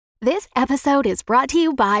This episode is brought to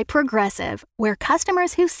you by Progressive, where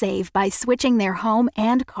customers who save by switching their home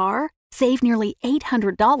and car save nearly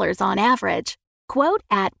 $800 on average. Quote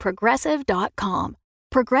at Progressive.com.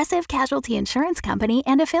 Progressive Casualty Insurance Company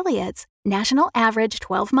and Affiliates. National average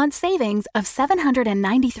 12-month savings of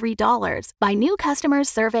 $793 by new customers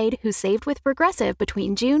surveyed who saved with Progressive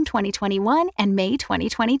between June 2021 and May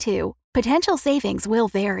 2022. Potential savings will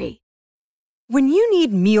vary. When you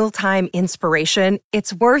need mealtime inspiration,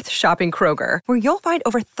 it's worth shopping Kroger, where you'll find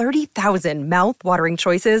over 30,000 mouth-watering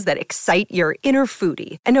choices that excite your inner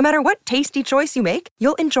foodie. And no matter what tasty choice you make,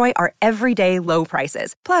 you'll enjoy our everyday low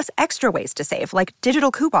prices, plus extra ways to save, like digital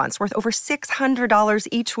coupons worth over $600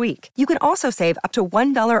 each week. You can also save up to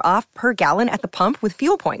 $1 off per gallon at the pump with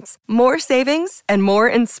fuel points. More savings and more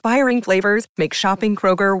inspiring flavors make shopping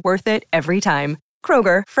Kroger worth it every time.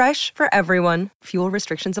 Kroger, fresh for everyone. Fuel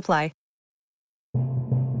restrictions apply.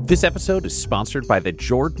 This episode is sponsored by the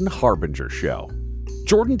Jordan Harbinger Show.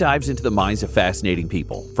 Jordan dives into the minds of fascinating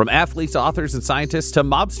people, from athletes, authors, and scientists to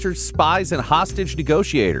mobsters, spies, and hostage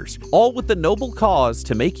negotiators, all with the noble cause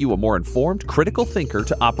to make you a more informed, critical thinker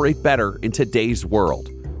to operate better in today's world.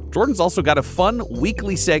 Jordan's also got a fun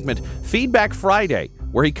weekly segment, Feedback Friday,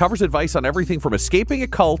 where he covers advice on everything from escaping a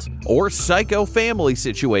cult or psycho family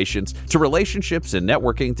situations to relationships and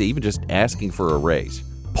networking to even just asking for a raise.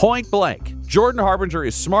 Point blank, Jordan Harbinger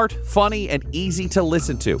is smart, funny, and easy to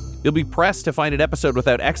listen to. You'll be pressed to find an episode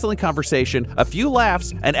without excellent conversation, a few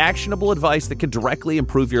laughs, and actionable advice that can directly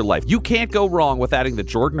improve your life. You can't go wrong with adding the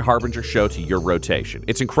Jordan Harbinger Show to your rotation.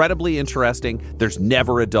 It's incredibly interesting. There's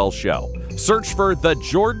never a dull show. Search for The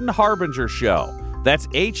Jordan Harbinger Show. That's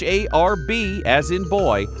Harb as in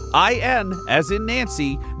boy, IN as in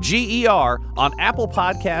Nancy, GER on Apple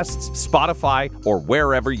Podcasts, Spotify, or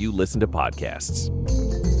wherever you listen to podcasts.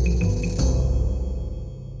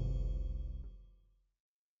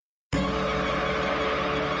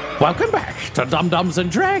 Welcome back to Dum-Dums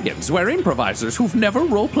and Dragons, where improvisers who've never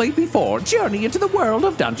roleplayed before journey into the world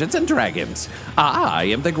of Dungeons and Dragons. I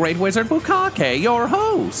am the Great Wizard Bukake, your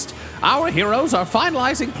host. Our heroes are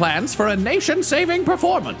finalizing plans for a nation-saving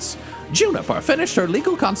performance. Juniper finished her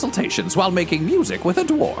legal consultations while making music with a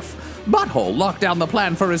dwarf. Butthole locked down the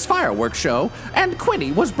plan for his fireworks show, and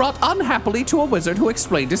Quinny was brought unhappily to a wizard who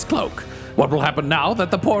explained his cloak. What will happen now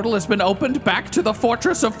that the portal has been opened back to the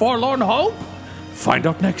Fortress of Forlorn Hope? Find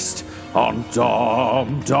out next on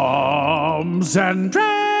Dum-Dums and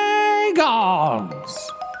Dragons.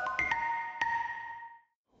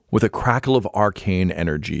 With a crackle of arcane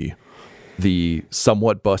energy, the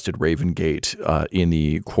somewhat busted Raven Gate in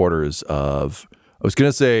the quarters of, I was going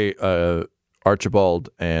to say Archibald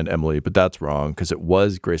and Emily, but that's wrong because it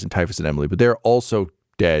was Grace and Typhus and Emily, but they're also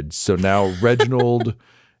dead. So now Reginald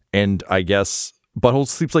and I guess Butthole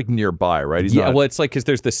sleeps like nearby, right? He's not... well, it's like because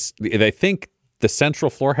there's this, I think the central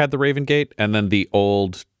floor had the Raven Gate, and then the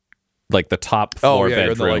old, like the top floor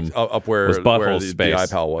bedroom up where was Butthole's space.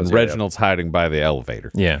 The iPal was. And Reginald's hiding by the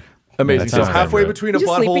elevator. Yeah. Amazing. So halfway between a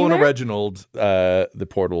Butthole and a Reginald, the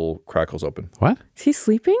portal crackles open. What? Is he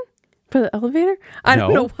sleeping by the elevator? I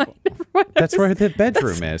don't know why. That's where the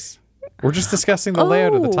bedroom is. We're just discussing the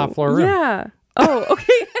layout of the top floor room. Yeah. Oh,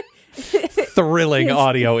 okay. Thrilling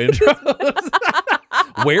audio intro.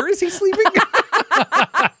 Where is he sleeping?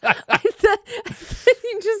 I thought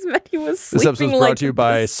you just meant he was sleeping. This episode is brought to you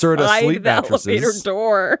by Serta Sleep Mattresses. Elevator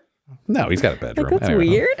door. No, he's got a bedroom. Like, that's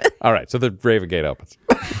weird. All right, so the Raven Gate opens.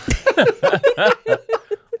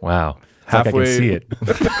 Wow. Halfway. Like I can see it.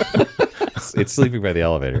 It's sleeping by the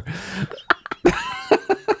elevator.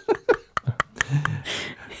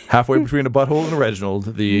 Halfway between a Butthole and a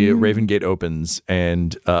Reginald, the Raven Gate opens,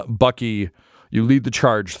 and Bucky, you lead the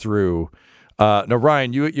charge through. Now,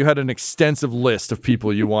 Ryan, you had an extensive list of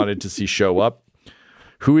people you wanted to see show up.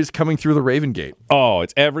 Who is coming through the Raven Gate? Oh,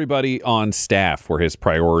 it's everybody on staff were his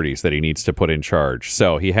priorities that he needs to put in charge.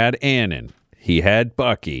 So he had Annan, he had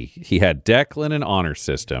Bucky, he had Declan and Honor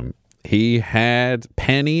System, he had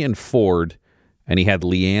Penny and Ford, and he had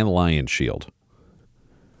Leanne Lionshield.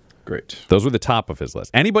 Great. Those were the top of his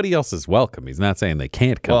list. Anybody else is welcome. He's not saying they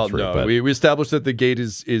can't come through. No, but... we established that the gate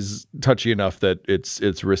is touchy enough that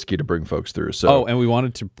it's risky to bring folks through. So, and we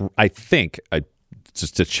wanted to, I think,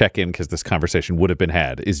 just to check in because this conversation would have been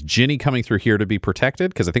had. Is Ginny coming through here to be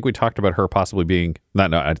protected? Because I think we talked about her possibly being,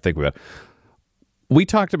 we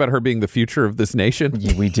talked about her being the future of this nation.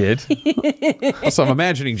 Yeah, we did. So I'm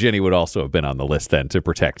imagining Ginny would also have been on the list then to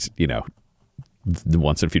protect, the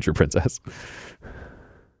once and future princess.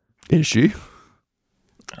 Is she?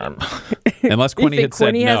 Unless Quinny had said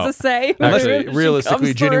Quinny no. has a say. Actually, She realistically,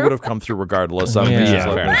 comes Ginny through. would have come through regardless. I'm Yeah, just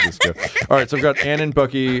fair letting this go. All right, so we've got Anne and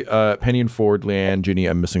Bucky, Penny and Ford, Leanne, Ginny.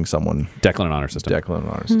 I'm missing someone. Declan and honor system. Declan and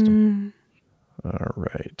honor system. All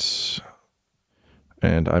right.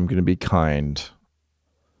 And I'm going to be kind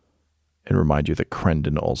and remind you that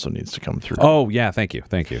Crendon also needs to come through. Oh, yeah. Thank you.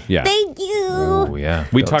 Yeah. Thank you. Oh, yeah.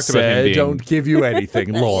 We talked about him being... Don't give you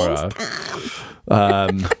anything, Laura.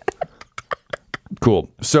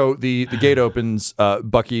 Cool. So the gate opens.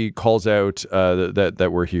 Bucky calls out that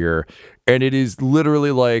we're here, and it is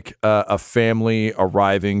literally like a family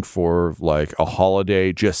arriving for like a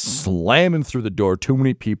holiday, just slamming through the door. Too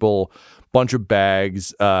many people, bunch of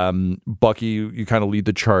bags. Bucky, you kind of lead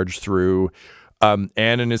the charge through.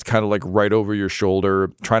 Annan is kind of like right over your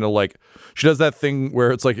shoulder, trying to like, she does that thing where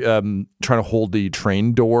it's like trying to hold the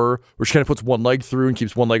train door, where she kind of puts one leg through and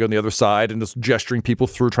keeps one leg on the other side and just gesturing people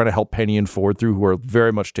through, trying to help Penny and Ford through, who are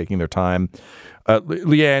very much taking their time.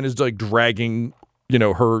 Leanne is like dragging,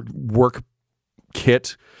 her work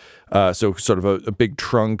kit. So sort of a big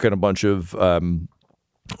trunk and a bunch of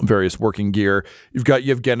various working gear. You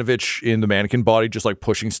have Yevgenovich in the mannequin body, just like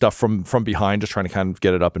pushing stuff from behind, just trying to kind of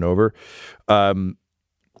get it up and over.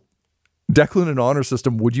 Declan and honor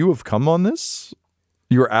system, would you have come on this?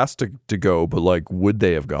 You were asked to go, but like, would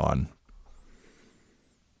they have gone?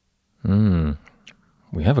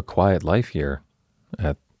 We have a quiet life here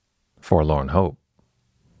at Forlorn Hope.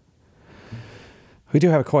 We do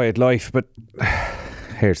have a quiet life, but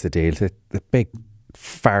here's the deal. The big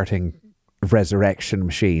farting resurrection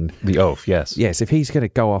machine. The oaf, yes. Yes, if he's going to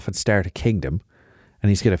go off and start a kingdom and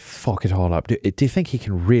he's going to fuck it all up, do you think he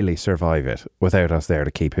can really survive it without us there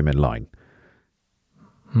to keep him in line?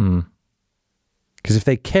 Because if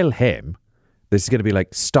they kill him, this is going to be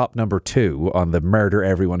like stop number 2 on the murder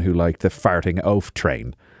everyone who liked the farting oaf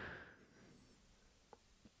train.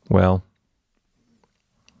 Well,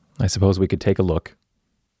 I suppose we could take a look.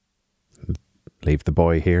 Leave the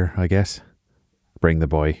boy here, I guess. Bring the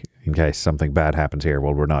boy in case something bad happens here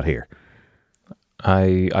while we're not here.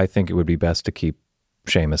 I think it would be best to keep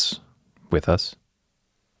Seamus with us.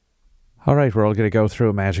 All right, we're all going to go through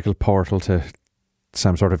a magical portal to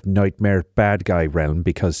some sort of nightmare bad guy realm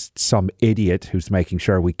because some idiot who's making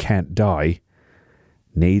sure we can't die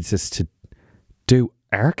needs us to do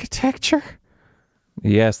architecture?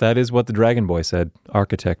 Yes, that is what the Dragon Boy said.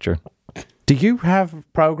 Architecture. Do you have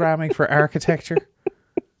programming for architecture?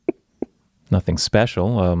 Nothing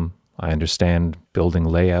special. I understand building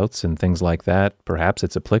layouts and things like that. Perhaps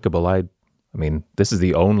it's applicable. I mean, this is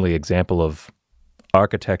the only example of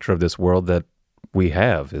architecture of this world that we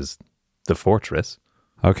have is the fortress.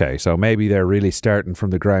 Okay, so maybe they're really starting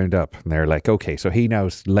from the ground up. And they're like, okay, so he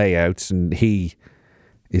knows layouts and he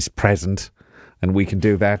is present and we can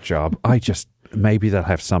do that job. Maybe they'll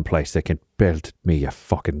have some place that can build me a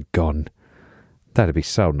fucking gun. That'd be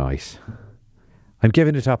so nice. I'm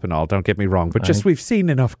giving it up and all, don't get me wrong, but we've seen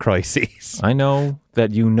enough crises. I know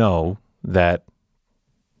that you've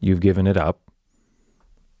given it up,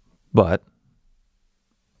 but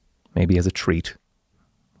maybe as a treat,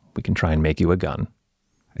 we can try and make you a gun.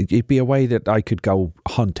 It'd be a way that I could go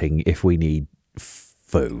hunting if we need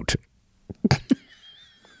food.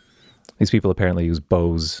 These people apparently use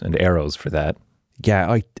bows and arrows for that.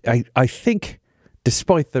 Yeah, I think,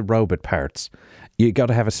 despite the robot parts, you got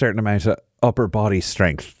to have a certain amount of upper body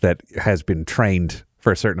strength that has been trained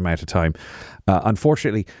for a certain amount of time.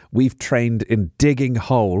 Unfortunately, we've trained in digging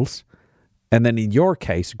holes, and then in your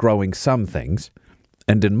case, growing some things,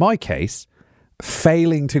 and in my case,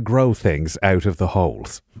 failing to grow things out of the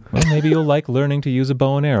holes. Well, maybe you'll like learning to use a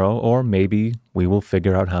bow and arrow, or maybe we will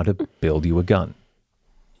figure out how to build you a gun.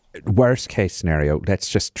 Worst case scenario, let's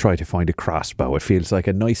just try to find a crossbow. It feels like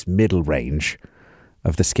a nice middle range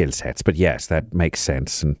of the skill sets. But yes, that makes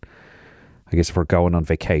sense. And I guess if we're going on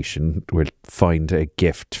vacation, we'll find a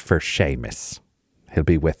gift for Seamus. He'll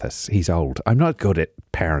be with us. He's old. I'm not good at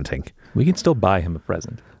parenting. We can still buy him a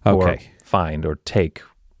present. Okay. Or find or take.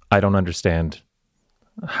 I don't understand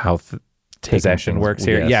how possession works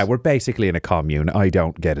here. Yes. Yeah, we're basically in a commune. I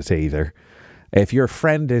don't get it either. If your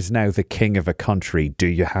friend is now the king of a country, do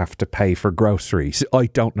you have to pay for groceries? I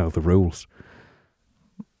don't know the rules.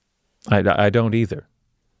 I don't either.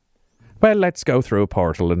 Well, let's go through a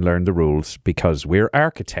portal and learn the rules because we're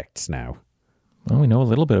architects now. Well, we know a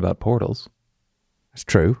little bit about portals. It's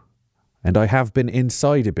true. And I have been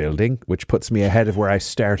inside a building, which puts me ahead of where I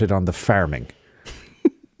started on the farming.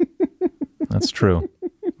 That's true.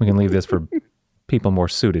 We can leave this for people more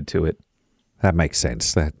suited to it. That makes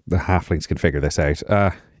sense. The halflings can figure this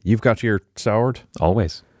out. You've got your sword?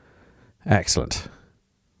 Always. Excellent.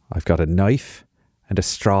 I've got a knife and a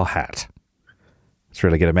straw hat. It's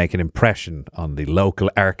really going to make an impression on the local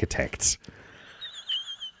architects.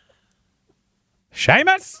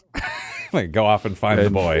 Seamus! Go off and find the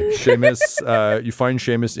boy. Seamus, you find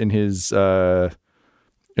Seamus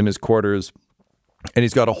in his quarters, and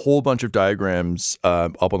he's got a whole bunch of diagrams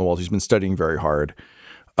up on the walls. He's been studying very hard.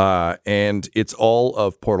 And it's all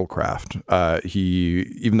of Portalcraft.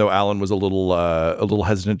 Even though Alan was a little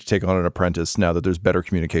hesitant to take on an apprentice, now that there's better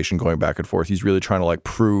communication going back and forth, he's really trying to like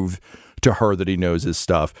prove to her that he knows his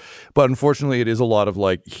stuff. But unfortunately, it is a lot of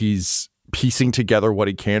like he's piecing together what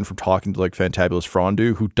he can from talking to like Fantabulous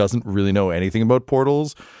Frondu, who doesn't really know anything about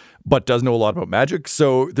portals, but does know a lot about magic.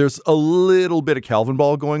 So there's a little bit of Calvin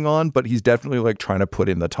Ball going on, but he's definitely like trying to put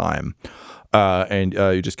in the time. And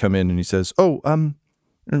you just come in and he says, hello,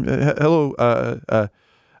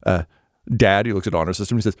 Dad. He looks at Honor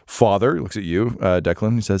System. He says, Father. He looks at you,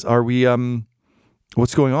 Declan. He says, are we,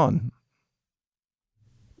 what's going on?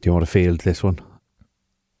 Do you want to field this one?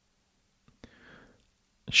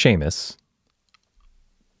 Seamus,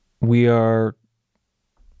 we are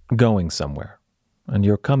going somewhere, and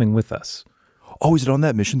you're coming with us. Oh, is it on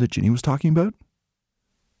that mission that Ginny was talking about?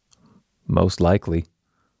 Most likely.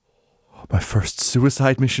 My first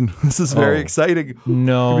suicide mission. This is very exciting.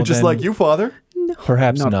 No, Maybe just like you, Father. No.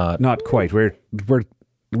 Perhaps not. Not quite. We're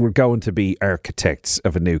going to be architects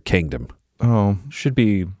of a new kingdom. Oh, Should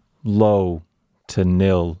be low to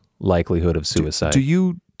nil likelihood of suicide. do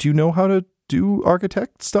you know how to do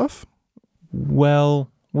architect stuff?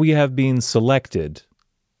 Well, we have been selected,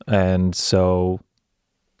 and so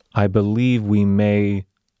I believe we may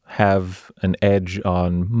have an edge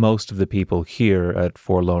on most of the people here at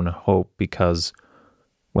Forlorn Hope because,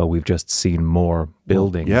 well, we've just seen more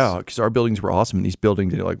buildings. Yeah, because our buildings were awesome, and these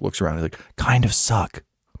buildings, he like looks around and like kind of suck.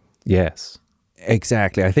 Yes.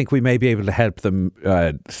 Exactly. I think we may be able to help them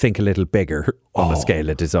think a little bigger on the scale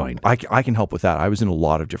of design. I can help with that. I was in a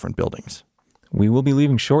lot of different buildings. We will be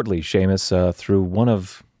leaving shortly, Seamus, through one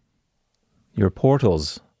of your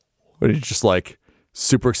portals. But he's just like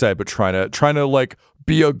super excited, but trying to like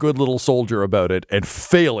be a good little soldier about it and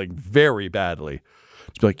failing very badly.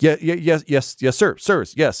 Just be like, yes, sir,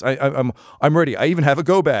 sirs, yes, I'm ready. I even have a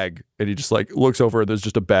go bag. And he just like looks over and there's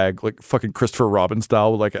just a bag, like fucking Christopher Robin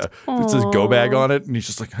style, with like it says go bag on it, and he's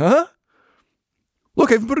just like, huh?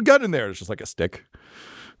 Look, I even put a gun in there. It's just like a stick.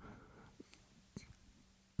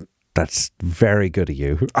 That's very good of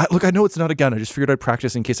you. Look, I know it's not a gun. I just figured I'd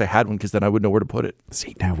practice in case I had one, because then I would know where to put it.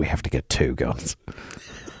 See, now we have to get 2 guns.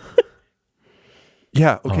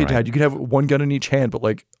 Yeah, okay, right. Dad, you can have one gun in each hand, but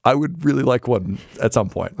like I would really like one at some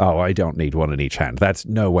point. Oh, I don't need one in each hand. That's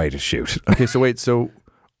no way to shoot. Okay, so wait,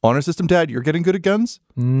 Honor System Dad, you're getting good at guns?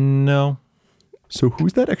 No. So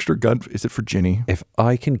who's that extra gun? Is it for Ginny? If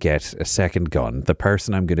I can get a second gun, the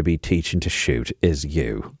person I'm going to be teaching to shoot is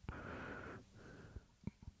you.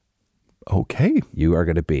 Okay. You are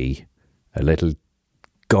going to be a little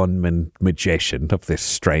gunman magician of this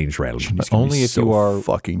strange realm. Only if you are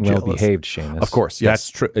fucking well jealous. behaved, Seamus. Of course, yes. That's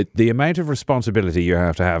true. The amount of responsibility you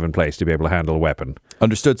have to have in place to be able to handle a weapon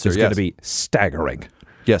Understood, sir. is Yes. going to be staggering.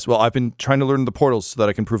 Yes, well, I've been trying to learn the portals so that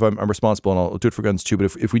I can prove I'm responsible, and I'll do it for guns too.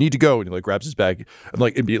 But if we need to go, and he like grabs his bag and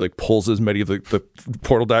like immediately like pulls as many of the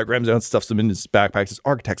portal diagrams out and stuffs them in his backpack, his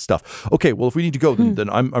architect stuff. Okay, well, if we need to go, then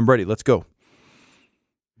I'm ready. Let's go.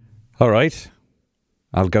 All right.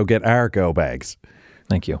 I'll go get our go bags.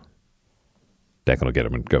 Thank you. Declan will get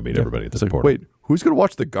them and go meet everybody at It's the like, portal. wait, who's going to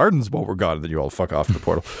watch the gardens while we're gone? And then you all fuck off to the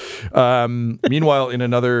portal. Meanwhile, in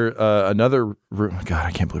another room, God,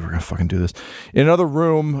 I can't believe we're going to fucking do this. In another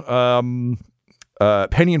room,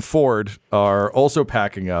 Penny and Ford are also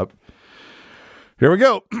packing up. Here we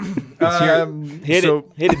go. Hit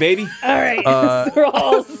it, baby. All right. We're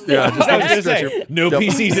all Yeah, just No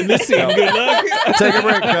PCs in this scene. Good luck. take a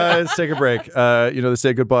break, guys. Take a break. They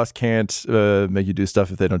say a good boss can't make you do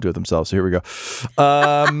stuff if they don't do it themselves. So here we go.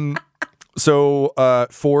 So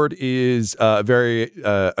Ford is very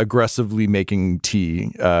aggressively making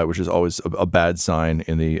tea, which is always a bad sign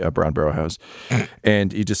in the Brown Barrow house.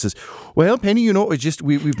 And he just says, well, Penny, it's just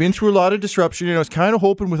we've been through a lot of disruption. I was kind of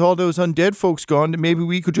hoping with all those undead folks gone that maybe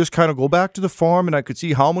we could just kind of go back to the farm and I could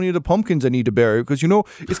see how many of the pumpkins I need to bury. Because,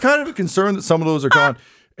 it's kind of a concern that some of those are gone.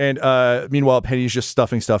 And meanwhile, Penny's just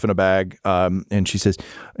stuffing stuff in a bag. And she says,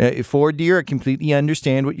 Ford, dear, I completely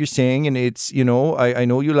understand what you're saying. And it's, I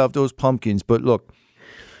know you love those pumpkins. But look,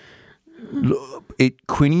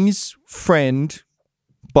 Quinny's friend,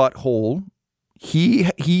 Butthole,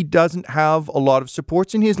 he doesn't have a lot of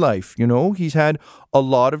supports in his life. You know, he's had a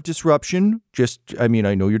lot of disruption. I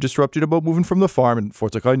know you're disrupted about moving from the farm, and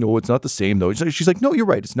Ford's like, I know it's not the same though. She's like, no, you're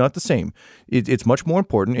right, it's not the same. It's much more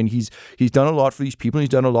important, and he's done a lot for these people. And he's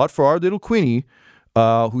done a lot for our little Quinny,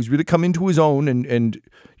 who's really come into his own, and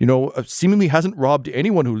you know, seemingly hasn't robbed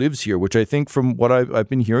anyone who lives here, which I think, from what I've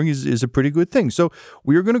been hearing, is a pretty good thing. So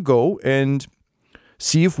we're gonna go and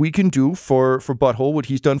see if we can do for Butthole what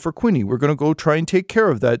he's done for Quinny. We're going to go try and take care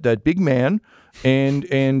of that big man.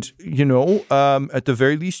 And you know, at the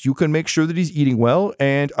very least, you can make sure that he's eating well.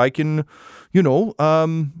 And I can, you know,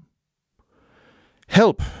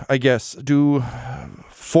 help, I guess, do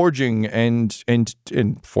forging and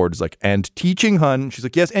Ford is like, and teaching, hun. She's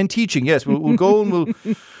like, yes, and teaching. Yes, we'll go and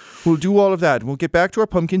we'll do all of that. We'll get back to our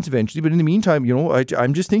pumpkins eventually. But in the meantime, you know,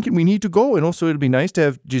 I'm just thinking we need to go. And also, it'll be nice to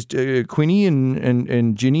have just Quinny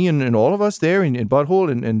and Ginny and all of us there, and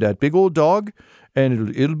Butthole and that big old dog.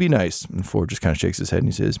 And it'll be nice. And Ford just kind of shakes his head and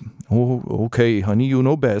he says, oh, okay, honey, you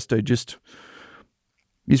know best.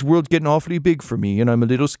 This world's getting awfully big for me, and I'm a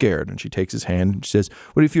little scared. And she takes his hand and she says,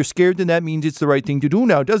 well, if you're scared, then that means it's the right thing to do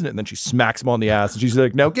now, doesn't it? And then she smacks him on the ass, and she's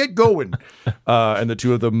like, now get going. And the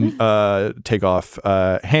two of them take off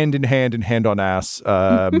hand in hand and hand on ass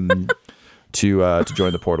to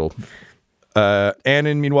join the portal.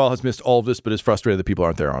 Annan, meanwhile, has missed all of this, but is frustrated that people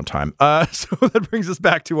aren't there on time. So that brings us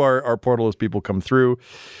back to our portal as people come through.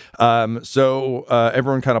 So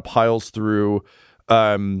everyone kind of piles through.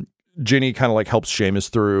 Ginny kind of like helps Seamus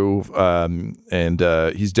through, and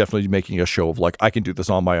he's definitely making a show of like, I can do this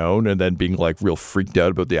on my own, and then being like real freaked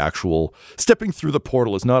out about the actual stepping through the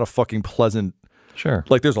portal is not a fucking pleasant. Sure.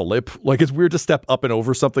 Like there's a lip. Like it's weird to step up and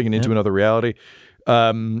over something and into another reality.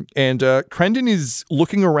 And Crendon is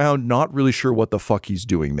looking around, not really sure what the fuck he's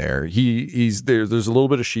doing there. He's there. There's a little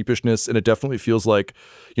bit of sheepishness, and it definitely feels like,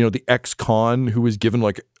 you know, the ex-con who was given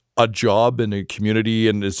like a job in a community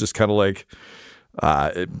and is just kind of like,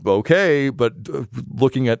 okay, but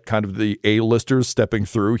looking at kind of the A-listers stepping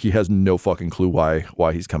through, he has no fucking clue why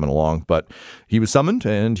he's coming along. But he was summoned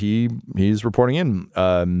and he's reporting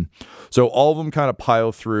in. So all of them kind of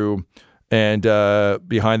pile through, and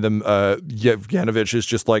behind them, Yevgenovich is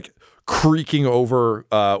just like creaking over,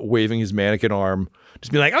 waving his mannequin arm,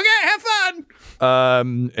 just be like, okay, have fun.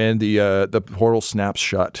 And the portal snaps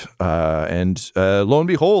shut, and lo and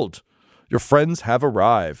behold, your friends have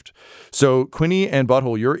arrived. So Quinny and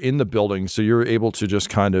Butthole, you're in the building, so you're able to just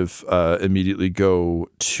kind of immediately go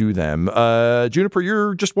to them. Juniper,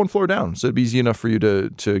 you're just one floor down, so it'd be easy enough for you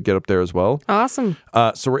to get up there as well. Awesome.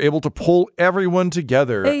 So we're able to pull everyone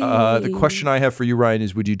together. Hey. The question I have for you, Ryan,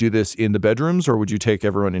 is would you do this in the bedrooms, or would you take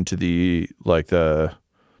everyone into the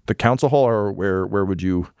council hall, or where would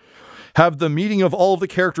you have the meeting of all of the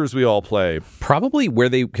characters we all play? Probably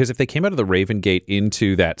because if they came out of the Raven Gate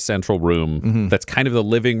into that central room, that's kind of the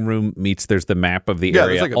living room meets, there's the map of the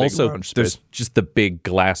area. Like also, there's just the big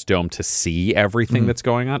glass dome to see everything that's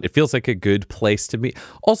going on. It feels like a good place to meet.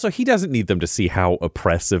 Also, he doesn't need them to see how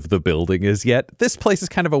oppressive the building is yet. This place is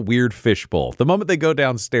kind of a weird fishbowl. The moment they go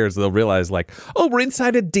downstairs, they'll realize like, oh, we're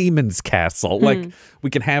inside a demon's castle. Like, we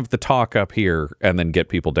can have the talk up here and then get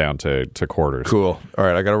people down to quarters. Cool. All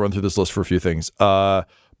right, I got to run through this list for a few things.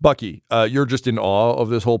 Bucky, you're just in awe of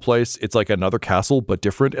this whole place. It's like another castle, but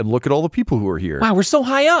different. And look at all the people who are here. Wow, we're so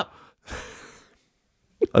high up.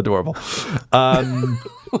 Adorable.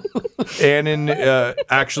 Annan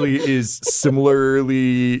actually is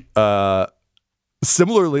similarly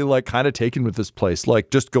like kind of taken with this place. Like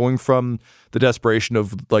just going from the desperation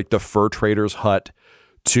of like the fur trader's hut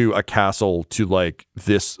to a castle to like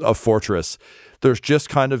a fortress. There's just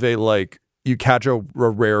kind of a like, you catch a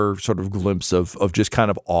rare sort of glimpse of just kind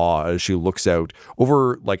of awe as she looks out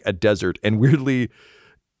over like a desert. And weirdly,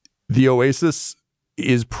 the oasis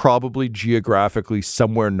is probably geographically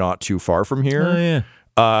somewhere not too far from here. Oh, yeah.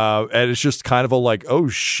 And it's just kind of a like, oh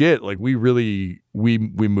shit, like we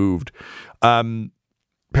moved.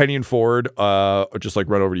 Penny and Ford just like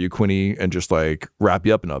run over to you, Quinny, and just like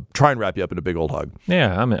try and wrap you up in a big old hug.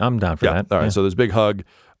 Yeah, I'm down for that. All right, yeah. so there's a big hug.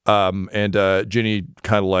 And Ginny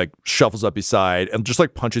kind of like shuffles up beside and just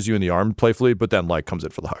like punches you in the arm playfully, but then like comes in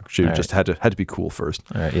for the hug. She just had to be cool first.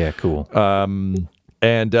 All right, yeah, cool.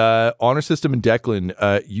 And Honor System and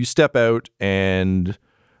Declan, you step out, and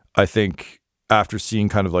I think after seeing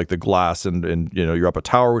kind of like the glass and you know, you're up a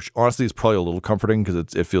tower, which honestly is probably a little comforting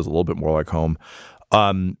because it feels a little bit more like home.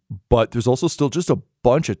 But there's also still just a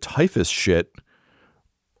bunch of typhus shit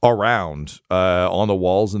around on the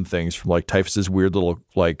walls and things from like Typhus's weird little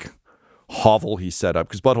like hovel he set up.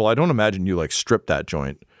 Because Butthole, I don't imagine you like stripped that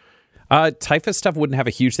joint. Typhus stuff wouldn't have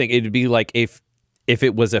a huge thing. It'd be like if if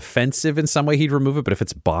it was offensive in some way, he'd remove it. But if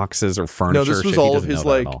it's boxes or furniture, No, this was shit, he all of doesn't his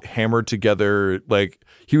know that at like all. hammered together. Like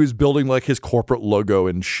he was building like his corporate logo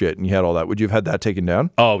and shit, and he had all that. Would you have had that taken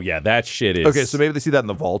down? Oh yeah, that shit is Okay, so maybe they see that in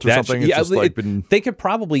the vault or something. It's just like been. They could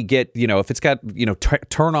probably get, if it's got,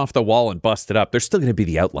 turn off the wall and bust it up. There's still going to be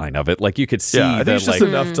the outline of it. Like you could see. Yeah, I think it's just like,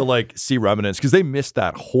 enough to like see remnants because they missed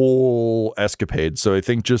that whole escapade. So I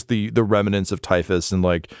think just the remnants of typhus and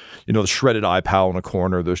like the shredded eye pal in a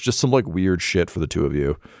corner. There's just some like weird shit for the two of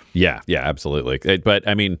you. Yeah, absolutely. But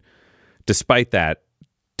I mean, despite that,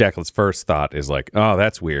 Declan's first thought is like, oh,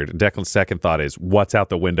 that's weird. And Declan's second thought is, what's out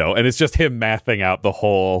the window? And it's just him mathing out the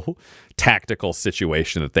whole tactical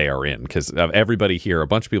situation that they are in. Because everybody here, a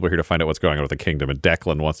bunch of people are here to find out what's going on with the kingdom. And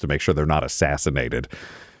Declan wants to make sure they're not assassinated.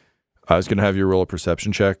 I was going to have you roll a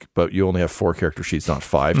perception check, but you only have 4 character sheets, not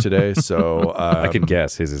 5 today. So I can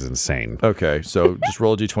guess his is insane. Okay, so just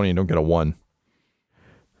roll a d20 and don't get a 1.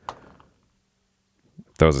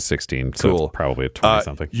 That was a 16, so Cool. it's probably a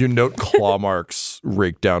 20-something. You note claw marks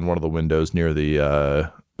raked down one of the windows near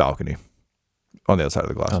the balcony on the outside of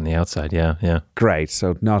the glass. On the outside, yeah. Great.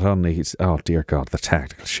 So not only he's, oh dear God, the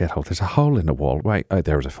tactical shithole. There's a hole in the wall. Wait,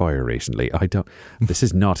 there was a fire recently. This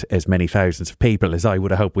is not as many thousands of people as I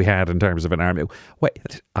would have hoped we had in terms of an army.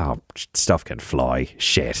 Wait, stuff can fly.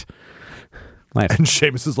 Shit. Right. And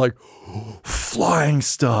Seamus is like, flying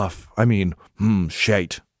stuff. I mean,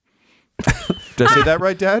 shite. Did I say that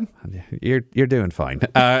right, Dad? You're doing fine.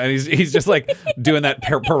 And he's just like doing that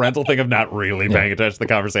parental thing of not really paying attention to the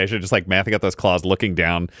conversation, just like mathing out those claws, looking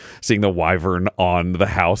down, seeing the wyvern on the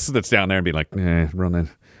house that's down there and being like,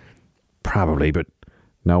 Running. Probably, but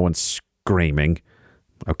no one's screaming.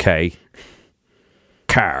 Okay.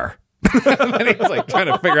 Car. and then he's like trying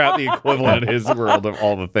to figure out the equivalent in his world of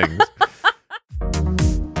all the things.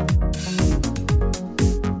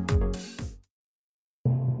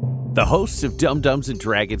 The hosts of Dum Dums and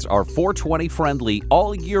Dragons are 420 friendly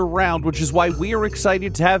all year round, which is why we are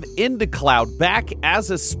excited to have IndaCloud back as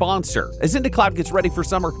a sponsor. As IndaCloud gets ready for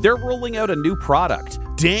summer, they're rolling out a new product,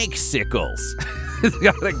 Danksicles. It's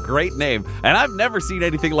got a great name, and I've never seen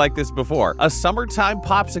anything like this before. A summertime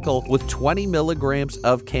popsicle with 20 milligrams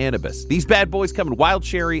of cannabis. These bad boys come in wild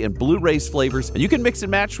cherry and blue race flavors, and you can mix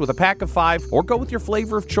and match with a pack of 5 or go with your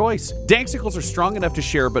flavor of choice. Danksicles are strong enough to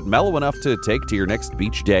share, but mellow enough to take to your next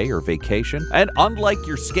beach day or vacation. And unlike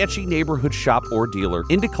your sketchy neighborhood shop or dealer,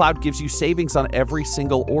 IndaCloud gives you savings on every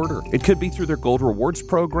single order. It could be through their Gold Rewards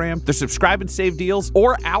program, their subscribe and save deals,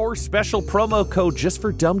 or our special promo code just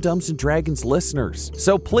for Dum Dums and Dragons listeners.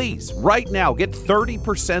 So please, right now, get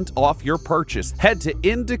 30% off your purchase. Head to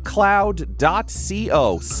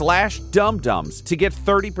indacloud.co/dumdums to get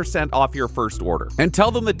 30% off your first order. And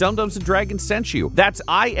tell them that Dum Dums and Dragons sent you. That's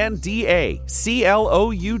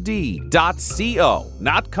INDACLOUD.co,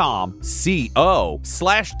 not com,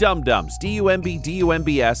 CO/dumdums,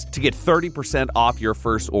 DUMBS, to get 30% off your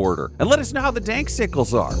first order. And let us know how the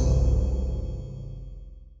Danksicles are.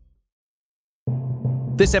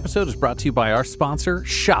 This episode is brought to you by our sponsor,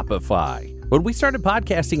 Shopify. When we started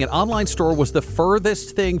podcasting, an online store was the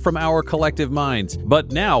furthest thing from our collective minds.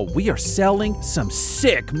 But now we are selling some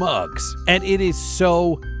sick mugs. And it is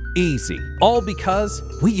so easy. All because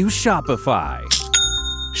we use Shopify.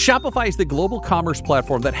 Shopify is the global commerce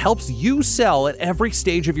platform that helps you sell at every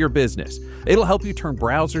stage of your business. It'll help you turn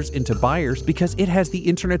browsers into buyers because it has the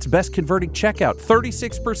internet's best converting checkout,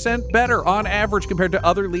 36% better on average compared to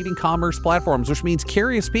other leading commerce platforms, which means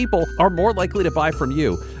curious people are more likely to buy from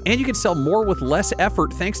you. And you can sell more with less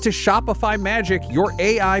effort thanks to Shopify Magic, your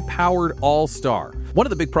AI-powered all-star. One of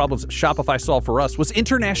the big problems Shopify solved for us was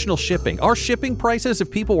international shipping. Our shipping prices, if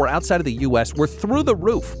people were outside of the U.S., were through the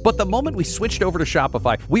roof. But the moment we switched over to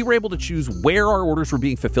Shopify, we were able to choose where our orders were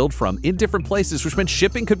being fulfilled from in different places, which meant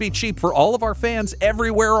shipping could be cheap for all of our fans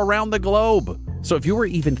everywhere around the globe. So if you were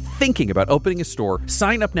even thinking about opening a store,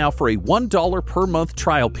 sign up now for a $1 per month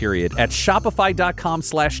trial period at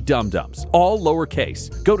shopify.com/dumdums, all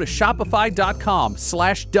lowercase. Go to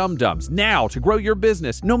shopify.com/dumdums now to grow your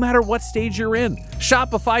business no matter what stage you're in.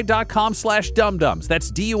 Shopify.com/dumdums.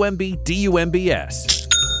 That's DUMBS.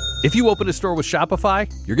 If you open a store with Shopify,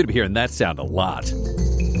 you're going to be hearing that sound a lot.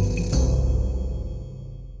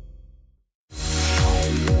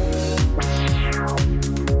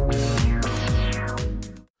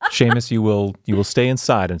 Seamus, you will stay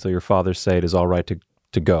inside until your fathers say it is all right to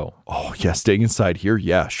go. Oh, yeah, staying inside here?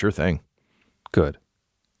 Yeah, sure thing. Good.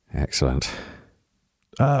 Excellent.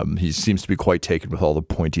 He seems to be quite taken with all the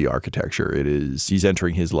pointy architecture. He's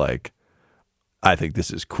entering his, like, I think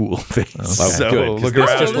this is cool phase. Okay. So Good, look this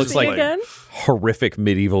around. just looks like Again? horrific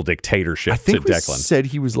medieval dictatorship I think to we Declan. said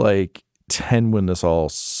he was like 10 when this all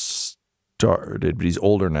started, but he's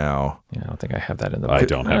older now. Yeah, I don't think I have that in the I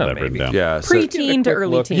don't have that written down. Yeah, so, Preteen to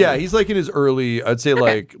early teen. yeah, he's like in his early, I'd say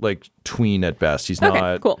like tween at best. He's Okay,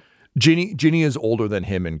 not. cool. Ginny is older than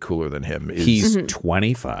him and cooler than him. He's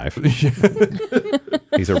 25.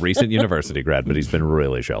 He's a recent university grad, but he's been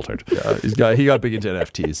really sheltered. He got big into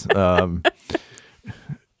NFTs.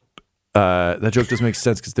 That joke doesn't make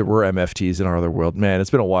sense because there were MFTs in our other world. Man, it's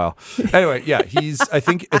been a while. Anyway, yeah, I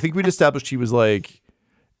think we'd established he was like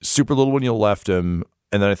super little when you left him,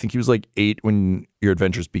 and then I think he was like 8 when your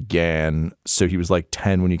adventures began. So he was like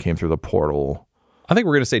 10 when you came through the portal. I think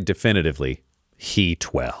we're going to say definitively he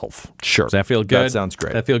 12. Sure. Does that feel good? That sounds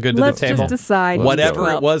great. That feel good to Let's the table? just decide. Whatever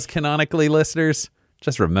Well, it was canonically, listeners,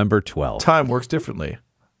 just remember 12. Time works differently.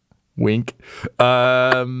 Wink.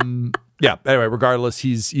 Yeah. Anyway, regardless,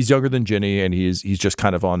 he's younger than Ginny, and he's just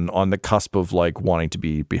kind of on the cusp of like wanting to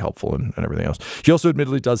be helpful and everything else. He also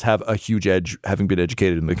admittedly does have a huge edge, having been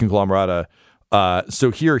educated in the Conglomerata.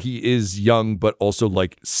 So here he is young, but also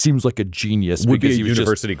like seems like a genius Would because be a he was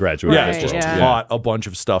university graduate. Yeah, Right, he's just yeah. taught a bunch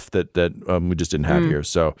of stuff that we just didn't have here.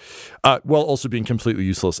 So, while also being completely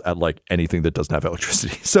useless at like anything that doesn't have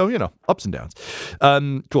electricity. So ups and downs.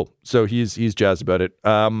 Cool. So he's jazzed about it.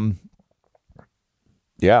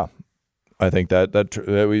 Yeah, I think that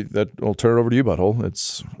I'll turn it over to you, Butthole.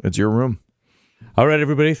 It's your room. All right,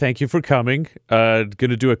 everybody. Thank you for coming. Going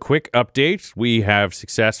to do a quick update. We have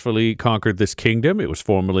successfully conquered this kingdom. It was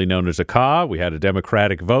formerly known as Akka. We had a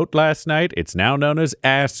democratic vote last night. It's now known as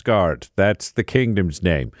Asgard. That's the kingdom's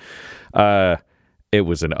name. It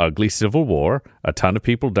was an ugly civil war. A ton of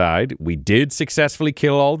people died. We did successfully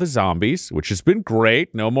kill all the zombies, which has been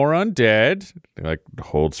great. No more undead. Like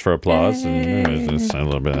holds for applause and a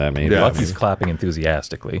little bit of that maybe. Yeah. Lucky's clapping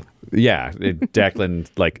enthusiastically. Yeah, Declan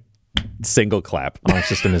like single clap. Our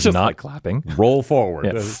system is Just not like- clapping. Roll forward.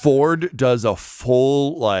 Yeah. Ford does a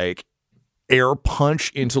full like air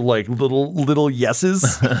punch into like little yeses,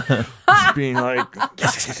 just being like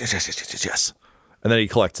yes, and then he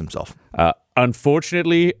collects himself.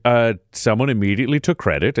 Unfortunately, someone immediately took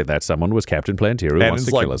credit, and that someone was Captain Plantier, who wants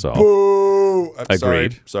to like, kill us all. Boo! I'm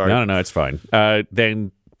Agreed. Sorry. No, it's fine.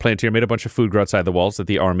 Then Plantier made a bunch of food grow outside the walls that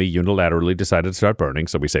the army unilaterally decided to start burning,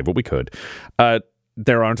 so we saved what we could.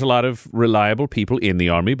 There aren't a lot of reliable people in the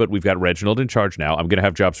army, but we've got Reginald in charge now. I'm going to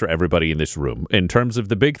have jobs for everybody in this room. In terms of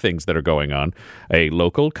the big things that are going on, a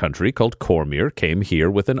local country called Cormyr came here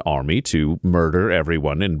with an army to murder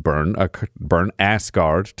everyone and burn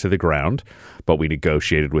Asgard to the ground. But we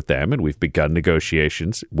negotiated with them, and we've begun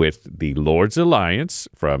negotiations with the Lord's Alliance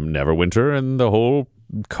from Neverwinter and the whole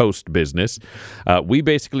coast business. We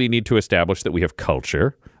basically need to establish that we have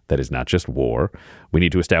culture. That is not just war. We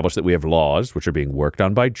need to establish that we have laws, which are being worked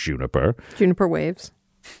on by Juniper. Juniper waves.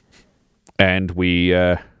 And we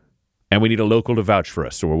need a local to vouch for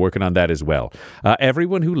us, so we're working on that as well.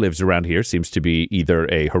 Everyone who lives around here seems to be either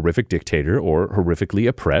a horrific dictator or horrifically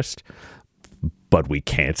oppressed, but we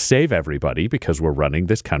can't save everybody because we're running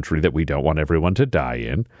this country that we don't want everyone to die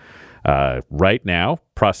in. Right now,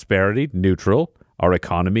 prosperity, neutral. Our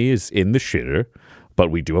economy is in the shitter, but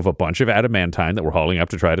we do have a bunch of adamantine that we're hauling up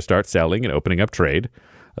to try to start selling and opening up trade.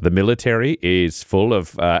 The military is full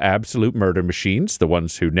of absolute murder machines. The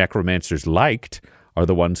ones who necromancers liked are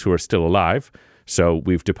the ones who are still alive. So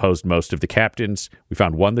we've deposed most of the captains. We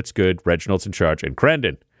found one that's good. Reginald's in charge. And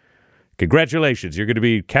Crendon, congratulations. You're going to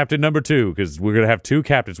be captain number 2 because we're going to have 2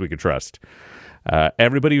 captains we can trust.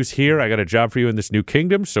 Everybody who's here, I got a job for you in this new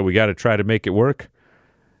kingdom, so we got to try to make it work.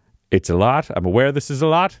 It's a lot. I'm aware this is a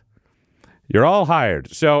lot. You're all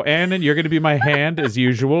hired. So, Annan, you're going to be my hand as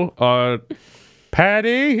usual.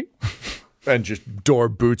 Patty? And just door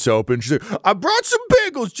boots open. She's like, I brought some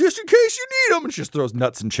bagels just in case you need them. And she just throws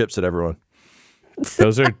nuts and chips at everyone.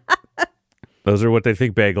 Those are what they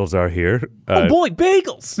think bagels are here. Oh boy,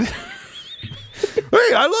 bagels!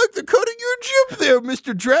 Hey, I like the cut of your jib there,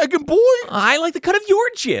 Mr. Dragon Boy. I like the cut of your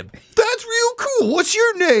jib. That's real cool. What's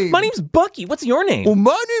your name? My name's Bucky. What's your name? Well,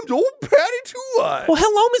 my name's Old Patty Two Eyes. Well,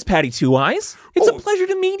 hello, Miss Patty Two Eyes. It's a pleasure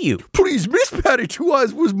to meet you. Please, Miss Patty Two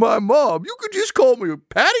Eyes was my mom. You could just call me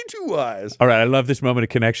Patty Two Eyes. All right, I love this moment of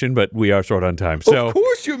connection, but we are short on time. So Of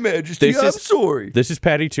course, Your Majesty. I'm sorry. This is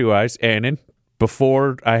Patty Two Eyes. Annan,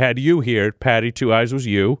 before I had you here, Patty Two Eyes was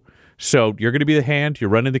you. So you're going to be the hand. You're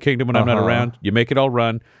running the kingdom when I'm not around. You make it all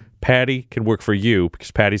run. Patty can work for you because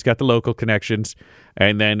Patty's got the local connections.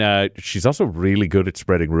 And then she's also really good at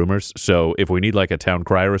spreading rumors. So if we need like a town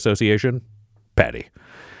crier association, Patty.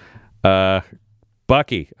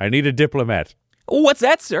 Bucky, I need a diplomat. What's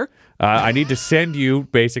that, sir? I need to send you,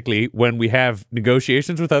 basically, when we have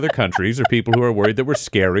negotiations with other countries or people who are worried that we're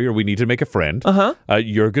scary or we need to make a friend.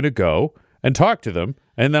 You're going to go and talk to them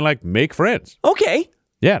and then like make friends. Okay.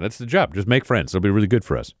 Yeah, that's the job. Just make friends. It'll be really good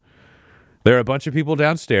for us. There are a bunch of people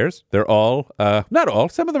downstairs. They're all, not all,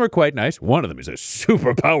 some of them are quite nice. One of them is a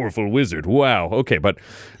super powerful wizard. Wow. Okay, but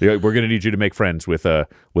we're going to need you to make friends with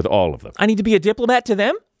all of them. I need to be a diplomat to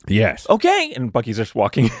them? Yes. Okay. And Bucky's just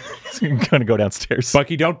walking, going to go downstairs.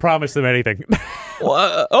 Bucky, don't promise them anything.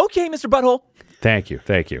 Okay, Mr. Butthole. Thank you.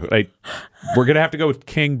 We're going to have to go with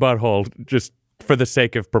King Butthole just for the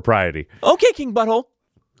sake of propriety. Okay, King Butthole.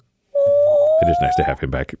 It is nice to have him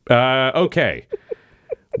back. Okay.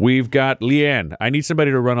 We've got Leanne. I need somebody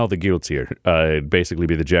to run all the guilds here. Basically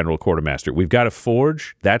be the general quartermaster. We've got a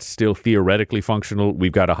forge. That's still theoretically functional.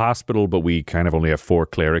 We've got a hospital, but we kind of only have 4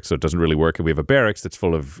 clerics, so it doesn't really work. And we have a barracks that's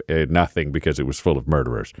full of nothing because it was full of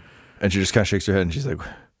murderers. And she just kind of shakes her head and she's like,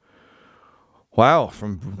 wow,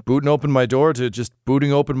 from booting open my door to just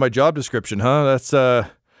booting open my job description, huh? That's a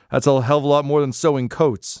hell of a lot more than sewing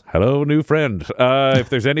coats. Hello, new friend. If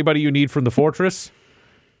there's anybody you need from the fortress,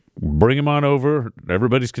 bring him on over.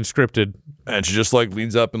 Everybody's conscripted. And she just like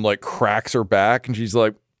leans up and like cracks her back and she's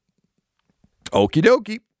like, okie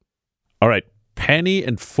dokie. All right, Penny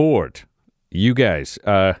and Ford, you guys,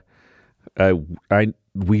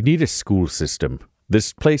 we need a school system.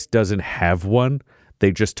 This place doesn't have one.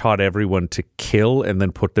 They just taught everyone to kill and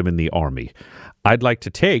then put them in the army. I'd like to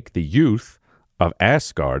take the youth of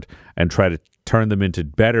Asgard and try to turn them into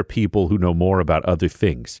better people who know more about other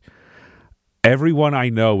things. Everyone I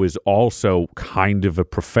know is also kind of a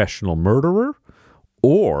professional murderer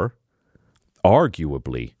or,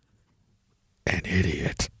 arguably, an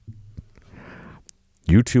idiot.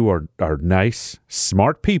 You two are nice,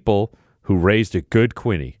 smart people who raised a good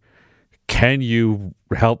Quinny. Can you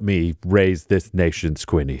help me raise this nation's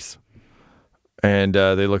Quinnies? And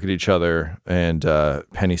they look at each other, and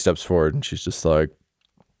Penny steps forward, and she's just like,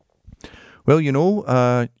 well,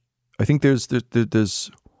 I think there's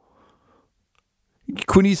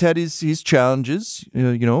Quinny's had his challenges,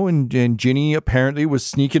 and Ginny apparently was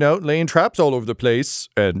sneaking out and laying traps all over the place.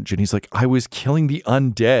 And Ginny's like, I was killing the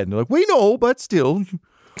undead. And they're like, we know, but still,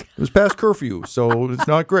 it was past curfew, so it's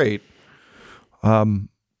not great.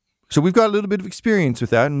 So we've got a little bit of experience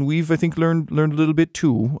with that, and we've, I think, learned a little bit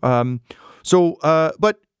too. But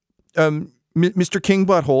Mr. King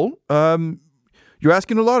Butthole, you're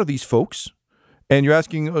asking a lot of these folks, and you're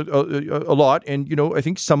asking a lot, and I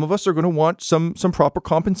think some of us are going to want some proper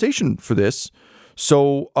compensation for this.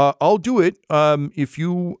 So I'll do it if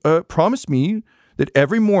you promise me that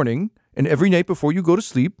every morning and every night before you go to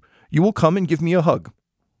sleep, you will come and give me a hug.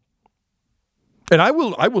 And I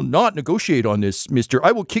will not negotiate on this, mister.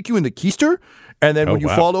 I will kick you in the keister, and then when you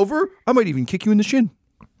fall over, I might even kick you in the shin.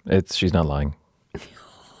 She's not lying.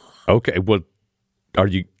 Okay, well,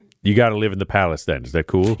 you got to live in the palace then? Is that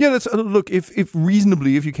cool? Yeah, that's look. If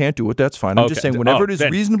you can't do it, that's fine. I'm just saying, whenever it is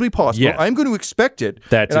reasonably possible, yes. I'm going to expect it.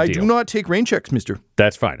 That's and a I deal. do not take rain checks, mister.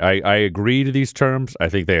 That's fine. I agree to these terms. I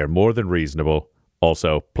think they are more than reasonable.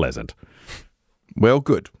 Also pleasant. Well,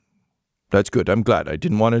 good. That's good. I'm glad. I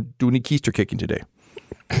didn't want to do any keister kicking today.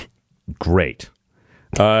 Great.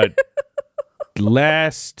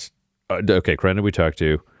 Last. Okay, Crendon, we talked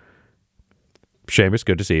to. Seamus,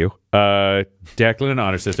 good to see you. Declan and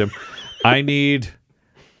Honor System. I need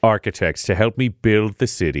architects to help me build the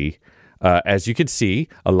city. As you can see,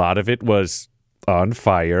 a lot of it was on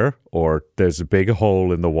fire, or there's a big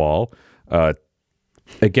hole in the wall.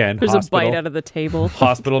 Again, there's hospital, a bite out of the table.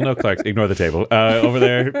 Hospital, no clerks. Ignore the table. Over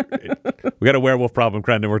there, we got a werewolf problem,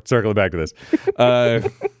 Crendon. We're circling back to this.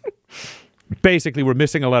 Basically, we're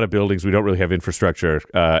missing a lot of buildings. We don't really have infrastructure,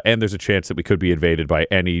 and there's a chance that we could be invaded by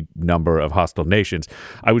any number of hostile nations.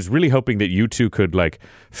 I was really hoping that you two could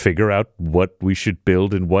figure out what we should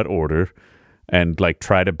build in what order, and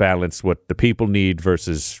try to balance what the people need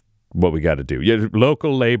versus what we got to do. Yeah,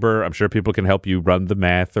 local labor. I'm sure people can help you run the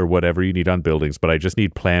math or whatever you need on buildings, but I just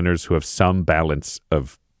need planners who have some balance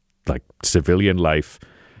of civilian life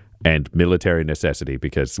and military necessity,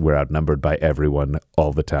 because we're outnumbered by everyone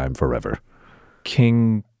all the time forever.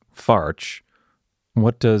 King Farch,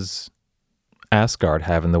 what does Asgard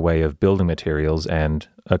have in the way of building materials and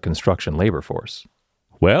a construction labor force?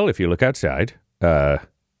 Well, if you look outside, you're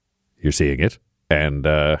seeing it, and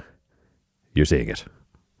you're seeing it.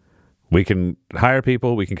 We can hire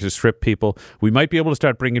people, we can conscript people. We might be able to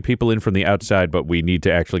start bringing people in from the outside, but we need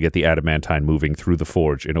to actually get the adamantine moving through the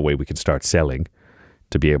forge in a way we can start selling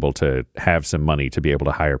to be able to have some money to be able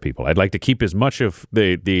to hire people. I'd like to keep as much of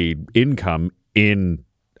the income in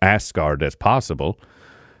Asgard as possible,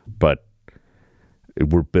 but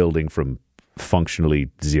we're building from functionally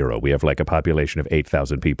zero. We have a population of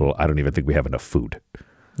 8,000 people. I don't even think we have enough food.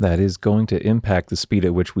 That is going to impact the speed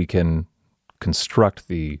at which we can construct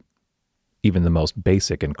even the most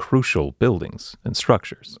basic and crucial buildings and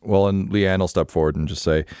structures. Well, and Leanne will step forward and just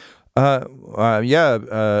say, Mr.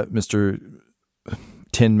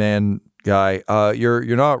 Tin Man guy,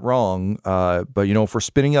 you're not wrong. But if we're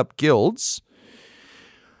spinning up guilds,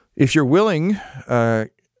 if you're willing,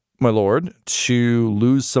 my lord, to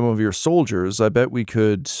lose some of your soldiers, I bet we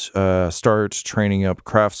could start training up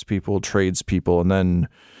craftspeople, tradespeople, and then,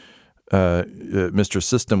 Mr.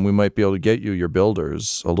 System, we might be able to get you your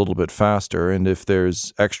builders a little bit faster. And if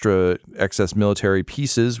there's excess military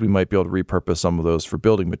pieces, we might be able to repurpose some of those for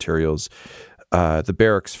building materials. The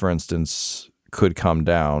barracks, for instance, could come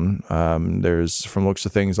down. There's, from looks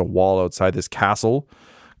of things, a wall outside this castle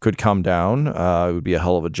could come down. It would be a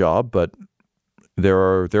hell of a job, but there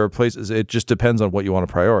are places. It just depends on what you want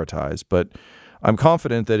to prioritize. But I'm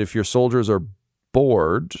confident that if your soldiers are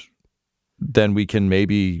bored, then we can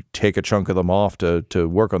maybe take a chunk of them off to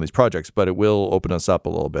work on these projects. But it will open us up a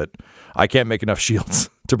little bit. I can't make enough shields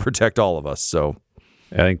to protect all of us. So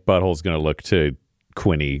I think Butthole's going to look to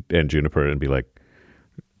Quinny and Juniper and be like,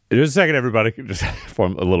 just a second, everybody. Just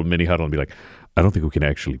form a little mini huddle and be like, I don't think we can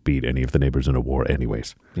actually beat any of the neighbors in a war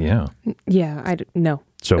anyways. Yeah. Yeah, no.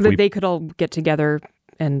 So they could all get together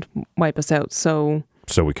and wipe us out. So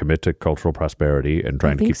we commit to cultural prosperity and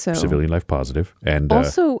trying to keep civilian life positive. And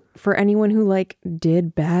also, for anyone who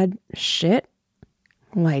did bad shit,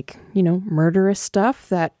 murderous stuff,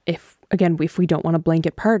 that if we don't want a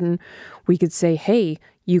blanket pardon, we could say, hey,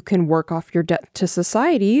 you can work off your debt to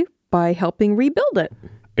society by helping rebuild it.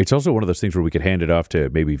 It's also one of those things where we could hand it off to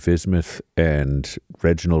maybe Vismuth and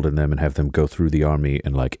Reginald and them and have them go through the army,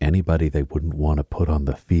 and anybody they wouldn't want to put on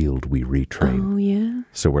the field, we retrain. Oh, yeah.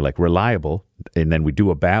 So we're reliable, and then we do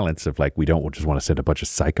a balance of we don't just want to send a bunch of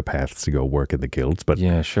psychopaths to go work in the guilds, but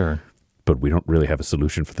yeah, sure. But we don't really have a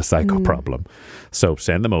solution for the psycho problem. So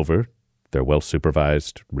send them over. They're well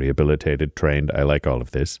supervised, rehabilitated, trained. I like all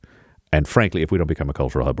of this. And frankly, if we don't become a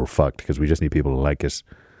cultural hub, we're fucked because we just need people to like us.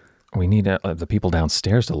 We need the people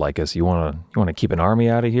downstairs to like us. You want to keep an army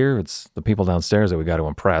out of here? It's the people downstairs that we got to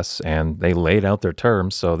impress, and they laid out their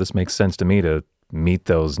terms, so this makes sense to me to meet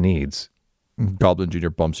those needs. Goblin Jr.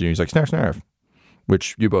 bumps you, and he's like, snarf, snarf,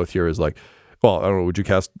 which you both hear is well, I don't know, would you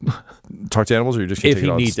talk to animals, or you just if he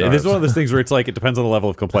needs it? This is one of those things where it's it depends on the level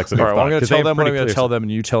of complexity. All right, well, I'm going to tell them what I'm going to tell them, and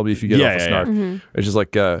you tell me if you get off a snarf. Mm-hmm. It's just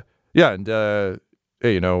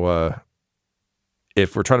hey,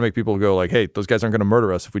 if we're trying to make people go hey, those guys aren't going to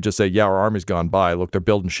murder us if we just say, yeah, our army's gone by. Look, they're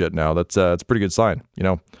building shit now. That's a pretty good sign,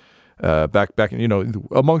 back,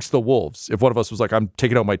 amongst the wolves. If one of us was I'm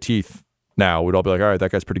taking out my teeth now, we'd all be like, all right, that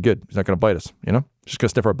guy's pretty good. He's not going to bite us, just going to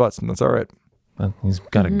sniff our butts, and that's all right. Well, he's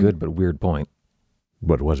got a good but weird point.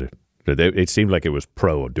 What was it? It seemed like it was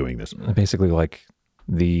pro of doing this. Basically,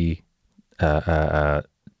 the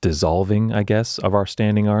dissolving, I guess, of our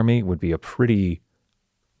standing army would be a pretty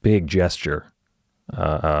big gesture.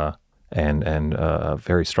 And a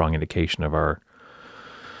very strong indication of our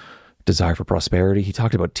desire for prosperity. He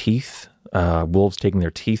talked about teeth, wolves taking their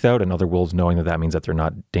teeth out, and other wolves knowing that means that they're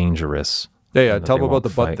not dangerous. Yeah. Tell them about the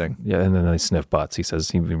butt thing. Yeah, and then they sniff butts. He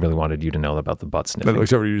says he really wanted you to know about the butt sniffing. Then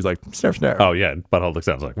looks over to you, he's like, sniff, sniff. Oh, yeah. Butthole looks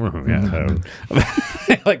out, yeah.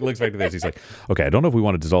 Looks back to this. He's like, okay, I don't know if we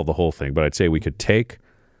want to dissolve the whole thing, but I'd say we could take...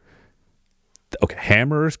 Okay,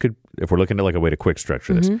 hammerers could, if we're looking at a way to quick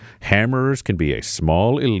structure this, hammerers can be a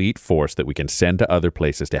small elite force that we can send to other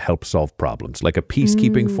places to help solve problems, like a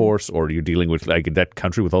peacekeeping force, or you're dealing with that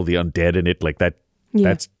country with all the undead in it, that. Yeah.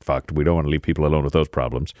 That's fucked. We don't want to leave people alone with those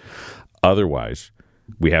problems. Otherwise,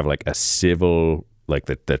 we have a civil,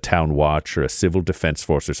 the town watch or a civil defense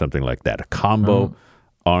force or something like that. A combo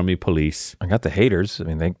army police. I got the haters. I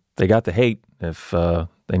mean, they got the hate. If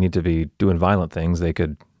they need to be doing violent things, they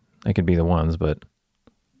could be the ones, but...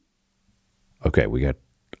 Okay,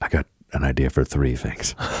 I got an idea for 3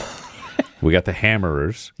 things. We got the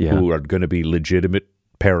hammerers, who are going to be legitimate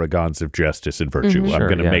paragons of justice and virtue. I'm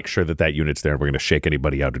going to make sure that unit's there, and we're going to shake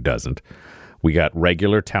anybody out who doesn't. We got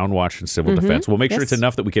regular town watch and civil defense. We'll make sure it's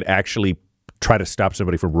enough that we could actually try to stop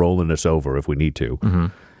somebody from rolling us over if we need to. Mm-hmm.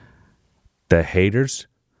 The haters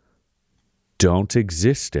don't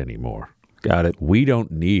exist anymore. Got it. We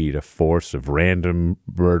don't need a force of random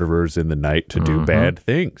murderers in the night to do bad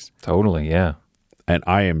things. Totally, yeah. And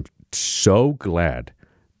I am so glad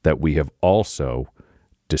that we have also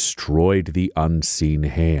destroyed the unseen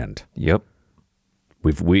hand. Yep.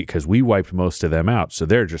 Because we wiped most of them out, so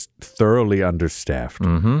they're just thoroughly understaffed.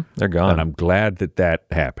 Mm-hmm. They're gone. And I'm glad that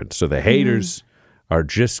happened. So the haters are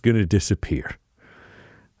just going to disappear.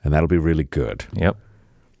 And that'll be really good. Yep.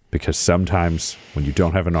 Because sometimes when you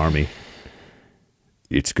don't have an army...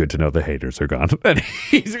 it's good to know the haters are gone. And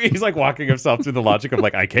he's like walking himself through the logic of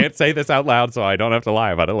like, I can't say this out loud, so I don't have to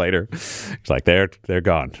lie about it later. It's like, they're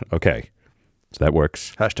gone. Okay. So that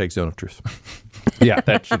works. Hashtag zone of truth. Yeah,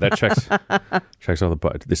 that checks all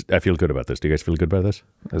the. I feel good about this. Do you guys feel good about this?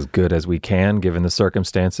 As good as we can, given the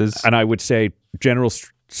circumstances. And I would say general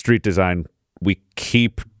street design, we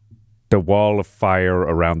keep the wall of fire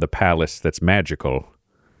around the palace that's magical.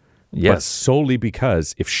 Yes. But solely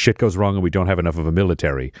because if shit goes wrong and we don't have enough of a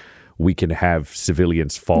military, we can have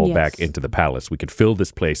civilians fall back into the palace. We could fill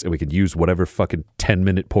this place and we could use whatever fucking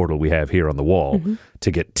 10-minute portal we have here on the wall to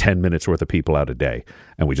get 10 minutes worth of people out a day.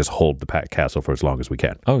 And we just hold the castle for as long as we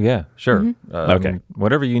can. Oh, yeah, sure. Okay.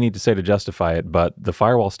 Whatever you need to say to justify it, but the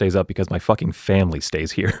firewall stays up because my fucking family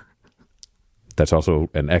stays here. That's also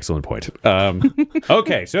an excellent point.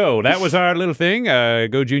 Okay, so that was our little thing.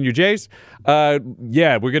 Go Junior Jays.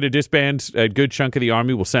 Yeah, we're going to disband a good chunk of the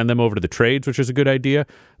army. We'll send them over to the trades, which is a good idea.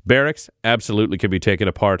 Barracks absolutely can be taken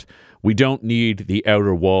apart. We don't need the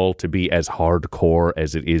outer wall to be as hardcore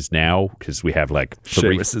as it is now because we have like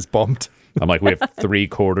Seamus is bumped. I'm like, we have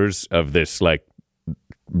 3/4 of this like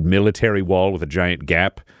military wall with a giant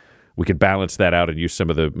gap. We could balance that out and use some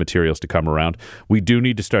of the materials to come around. We do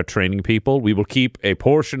need to start training people. We will keep a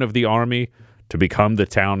portion of the army to become the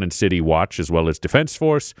town and city watch as well as defense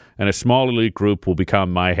force, and a small elite group will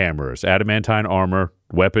become my hammerers. Adamantine armor,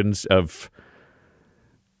 weapons of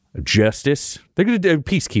justice. They're going to do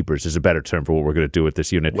peacekeepers is a better term for what we're going to do with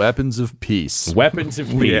this unit. Weapons of peace. Weapons of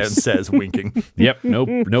peace. Leanne says, winking. Yep,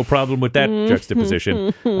 no problem with that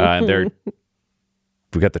juxtaposition. And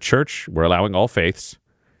we got the church. We're allowing all faiths.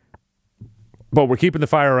 But we're keeping the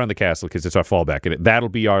fire around the castle because it's our fallback. And that'll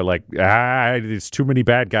be our, like, there's too many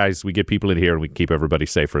bad guys. We get people in here and we can keep everybody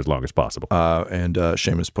safe for as long as possible. And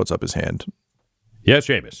Seamus puts up his hand. Yes,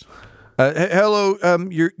 Seamus. Hello,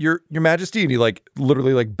 your Majesty. And he, like,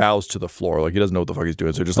 literally, like, bows to the floor. Like, he doesn't know what the fuck he's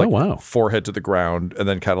doing. So just, like, forehead to the ground and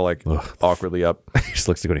then kind of, like, awkwardly up. He just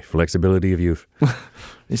looks like flexibility of youth.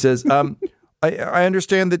 He says, I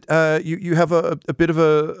understand that you have a bit of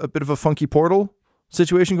a funky portal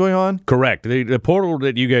situation going on? Correct. The portal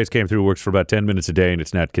that you guys came through works for about 10 minutes a day, and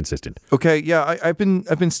it's not consistent. Okay, yeah, I've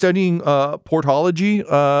been studying portology.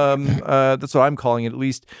 That's what I'm calling it, at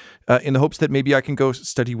least, in the hopes that maybe I can go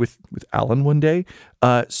study with Alan one day.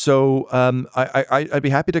 So I'd be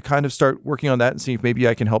happy to kind of start working on that and see if maybe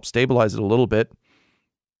I can help stabilize it a little bit.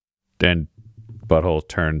 Then Butthole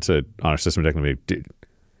turned to Honor System Technology.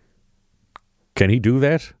 Can he do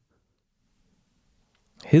that?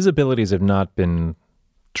 His abilities have not been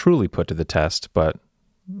truly put to the test, but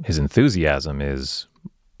his enthusiasm is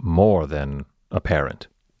more than apparent.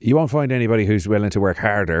 You won't find anybody who's willing to work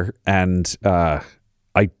harder, and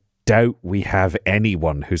I doubt we have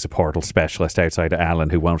anyone who's a portal specialist outside of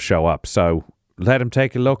Alan who won't show up. So let him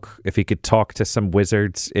take a look. If he could talk to some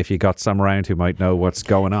wizards, if you got some around who might know what's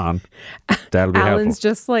going on, that'll be Alan's helpful.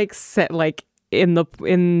 just like set like by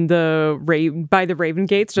the Raven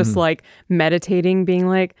Gates, just like meditating, being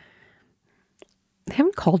like, they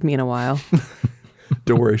haven't called me in a while.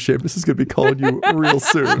 Don't worry, Seamus is going to be calling you real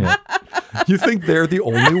soon. Yeah. You think they're the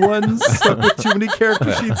only ones stuck with too many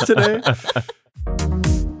character sheets today?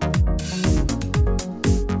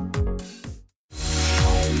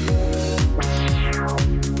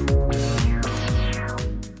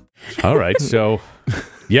 All right, so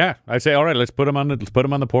yeah, I say, all right, let's put him on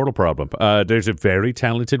the portal problem. There's a very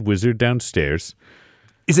talented wizard downstairs.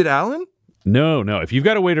 Is it Alan? No. If you've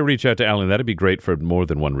got a way to reach out to Alan, that'd be great for more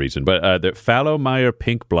than one reason. But the Fallowmire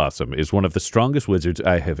Pink Blossom is one of the strongest wizards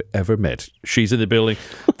I have ever met. She's in the building.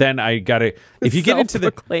 Then I gotta. If you get into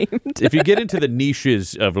the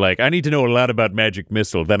niches of like, I need to know a lot about magic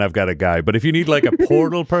missile, then I've got a guy. But if you need like a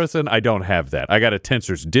portal person, I don't have that. I got a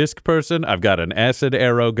Tensor's Disc person. I've got an acid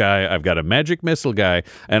arrow guy. I've got a magic missile guy,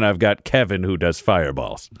 and I've got Kevin who does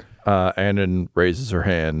fireballs. Annan raises her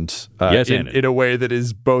hand in a way that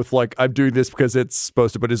is both like, I'm doing this because it's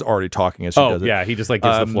supposed to, but is already talking as she does it. Yeah, he just like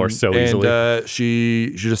gets the floor so easily. And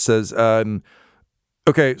she just says,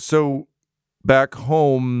 okay, so back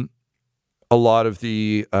home, a lot of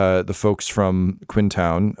the folks from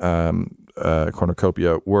Quintown,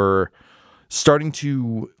 Cornucopia, were starting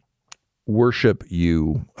to worship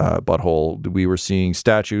you, Butthole. We were seeing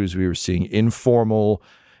statues, we were seeing informal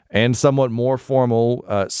and somewhat more formal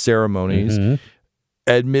ceremonies. Mm-hmm.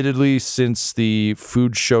 Admittedly, since the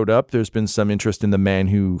food showed up, there's been some interest in the man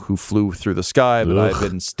who flew through the sky, but I've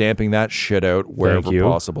been stamping that shit out wherever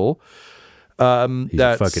possible. He's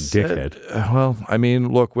a fucking dickhead. Well, I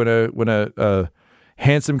mean, look, when a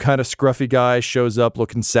handsome kind of scruffy guy shows up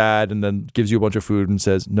looking sad and then gives you a bunch of food and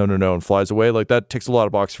says no and flies away. Like that ticks a lot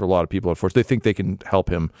of boxes for a lot of people. Unfortunately, they think they can help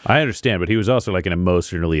him. I understand, but he was also like an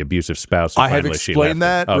emotionally abusive spouse. I have explained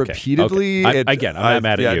that repeatedly. Okay. Again, I'm not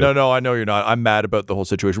mad at you. No, I know you're not. I'm mad about the whole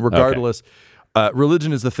situation. Regardless,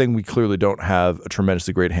 religion is the thing we clearly don't have a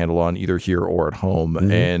tremendously great handle on either here or at home.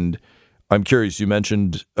 And I'm curious. You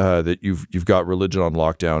mentioned that you've got religion on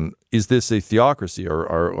lockdown. Is this a theocracy, or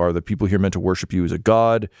are the people here meant to worship you as a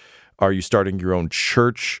god? Are you starting your own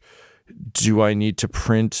church? Do I need to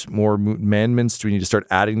print more commandments? Do we need to start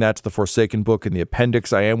adding that to the Forsaken book in the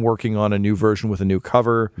appendix? I am working on a new version with a new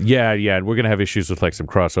cover. Yeah, and we're going to have issues with like some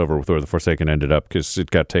crossover with where the Forsaken ended up because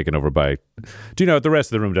it got taken over by... Do you know, the rest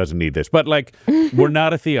of the room doesn't need this. But like, we're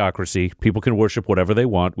not a theocracy. People can worship whatever they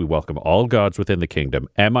want. We welcome all gods within the kingdom.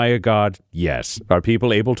 Am I a god? Yes. Are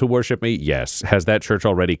people able to worship me? Yes. Has that church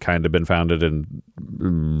already kind of been founded and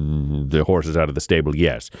the horse is out of the stable?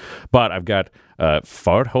 Yes. But I've got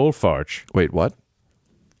Farthole Farch. Wait, what?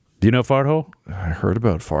 Do you know Farthole? I heard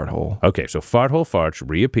about Farthole. Okay, so Farthole Farch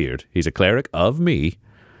reappeared. He's a cleric of me,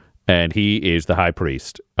 and he is the high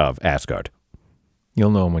priest of Asgard. You'll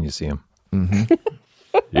know him when you see him.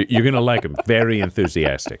 You're going to like him. Very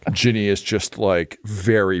enthusiastic. Ginny is just like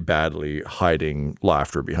very badly hiding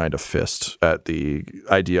laughter behind a fist at the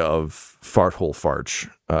idea of Farthole Farch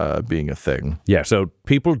being a thing. Yeah, so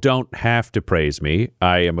people don't have to praise me.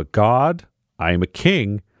 I am a god. I am a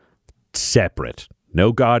king. Separate.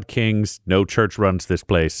 No god kings. No church runs this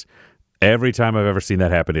place. Every time I've ever seen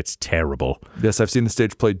that happen, it's terrible. Yes, I've seen the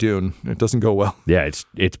stage play Dune. It doesn't go well. Yeah,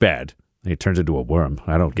 it's bad. It turns into a worm.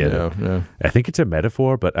 I don't get it. Yeah. I think it's a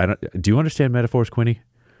metaphor, but I don't. Do you understand metaphors, Quinny?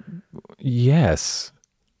 Yes.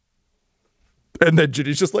 And then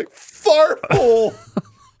Ginny's just like, Farthole!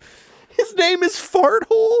 His name is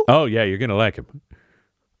Farthole? Oh, yeah, you're going to like him.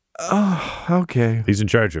 Oh, okay. He's in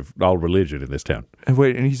charge of all religion in this town. And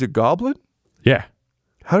wait, and he's a goblin? Yeah.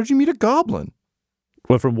 How did you meet a goblin?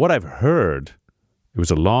 Well, from what I've heard, it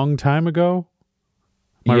was a long time ago.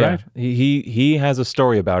 Am I right? He has a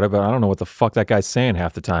story about it, but I don't know what the fuck that guy's saying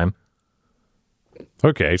half the time.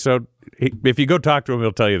 Okay, so if you go talk to him,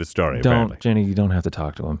 he'll tell you the story. Don't, apparently. Jenny, you don't have to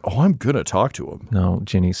talk to him. Oh, I'm going to talk to him. No,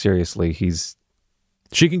 Jenny, seriously,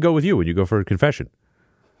 She can go with you when you go for a confession.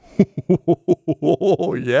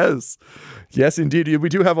 Oh, yes. Yes, indeed. We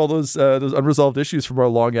do have all those unresolved issues from our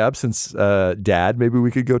long absence, Dad. Maybe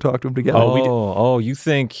we could go talk to him together. You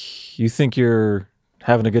think you're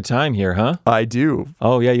having a good time here, huh? I do.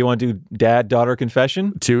 Oh, yeah, you want to do dad-daughter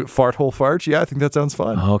confession? To Farthole Farch? Yeah, I think that sounds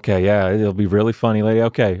fun. Okay, yeah, it'll be really funny, lady.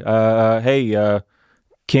 Okay, hey,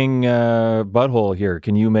 King Butthole here,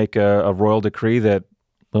 can you make a royal decree that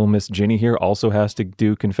little Miss Ginny here also has to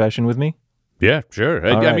do confession with me? Yeah, sure.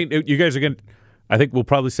 I mean, you guys are going to... I think we'll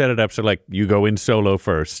probably set it up so, like, you go in solo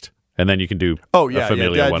first, and then you can do a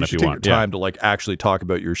familial Dad, one you if you take want. Your time to, like, actually talk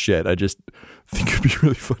about your shit. I just think it'd be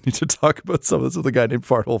really funny to talk about some of this with a guy named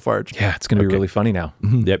Farthole Farch. Yeah, it's going to be really funny now.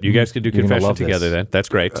 Yep, you guys can do You're gonna confession love together this. then. That's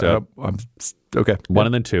great. So Okay. one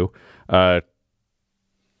and then two.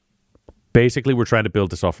 Basically, we're trying to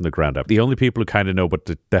build this all from the ground up. The only people who kind of know what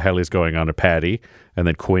the hell is going on are Paddy and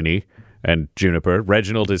then Quinny and Juniper.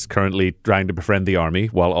 Reginald is currently trying to befriend the army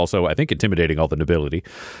while also, I think, intimidating all the nobility.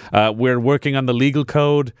 We're working on the legal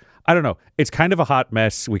code. I don't know. It's kind of a hot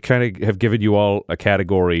mess. We kind of have given you all a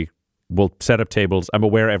category. We'll set up tables. I'm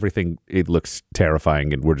aware everything, it looks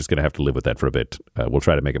terrifying, and we're just going to have to live with that for a bit. We'll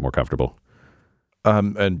try to make it more comfortable.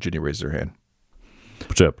 And Ginny raises her hand.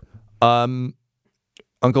 What's up?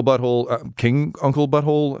 Uncle Butthole, King Uncle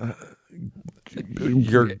Butthole,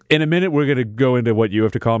 In a minute, we're going to go into what you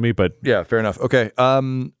have to call me, but... Yeah, fair enough. Okay.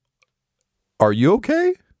 Are you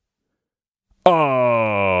okay?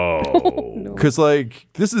 Oh. Because, like,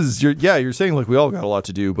 this is... You're saying, like, we all got a lot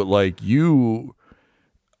to do, but, like, you're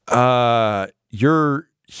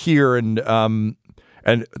here and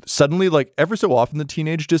suddenly, like, ever so often the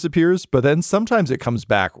teenage disappears, but then sometimes it comes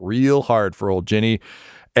back real hard for old Ginny.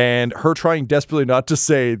 And her trying desperately not to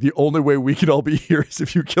say the only way we can all be here is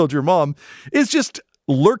if you killed your mom is just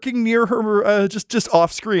lurking near her, just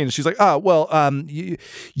off screen. She's like,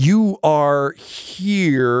 you are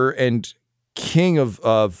here and king of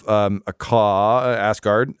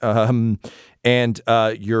Asgard, and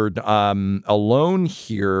you're alone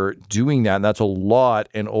here doing that, and that's a lot.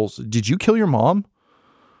 And also, did you kill your mom?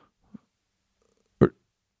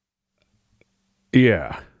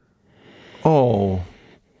 Yeah. Oh.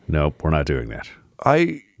 Nope, we're not doing that.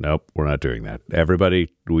 Nope, we're not doing that.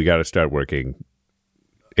 Everybody, we got to start working.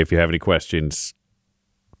 If you have any questions,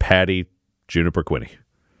 Juniper, Quinny.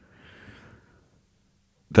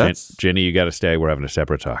 That's Ginny, you got to stay. We're having a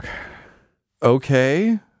separate talk.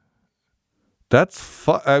 okay. That's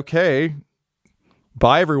okay.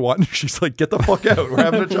 Bye, everyone. She's like, get the fuck out. We're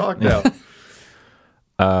having a talk now.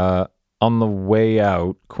 On the way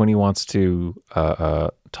out, Quinny wants to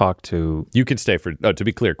talk to... You can stay for... to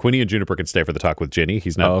be clear, Quinny and Juniper can stay for the talk with Ginny.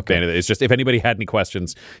 He's not... okay. It's just if anybody had any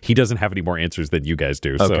questions, he doesn't have any more answers than you guys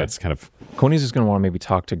do. So it's kind of... Quinny's just going to want to maybe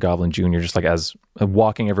talk to Goblin Jr. just like as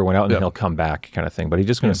walking everyone out, and then he'll come back kind of thing. But he's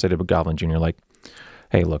just going to say to Goblin Jr. like,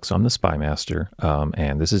 hey, look, so I'm the spy master,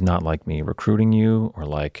 and this is not like me recruiting you or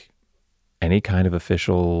like any kind of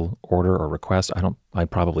official order or request. I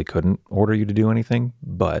probably couldn't order you to do anything,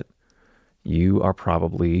 but you are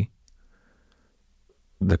probably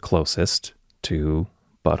the closest to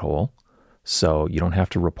Butthole, so you don't have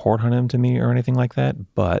to report on him to me or anything like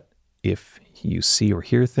that. But if you see or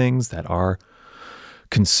hear things that are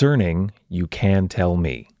concerning, you can tell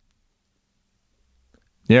me.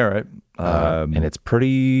 Yeah, right. And it's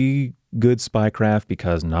pretty good spycraft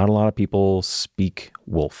because not a lot of people speak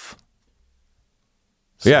wolf.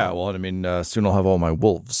 So, yeah, well, I mean, soon I'll have all my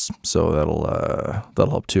wolves, so that'll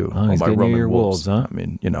help too. Oh, he's all my getting you Roman your wolves, huh? I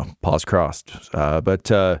mean, paws crossed. But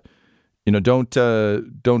don't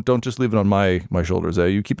just leave it on my shoulders.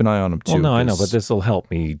 You keep an eye on them too. Well, no, I know, but this will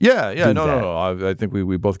help me. Yeah, no. I think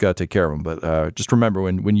we both got to take care of him. But just remember,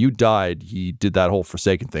 when you died, he did that whole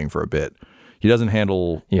Forsaken thing for a bit. He doesn't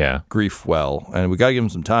handle grief well, and we got to give him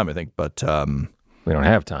some time, I think. But we don't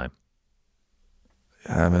have time.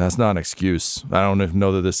 I mean, that's not an excuse. I don't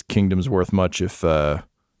know that this kingdom's worth much if we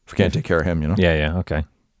can't take care of him, Yeah, okay.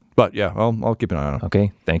 But yeah, I'll keep an eye on him.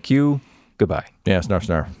 Okay, thank you. Goodbye. Yeah, snarf,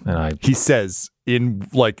 snarf. And he says in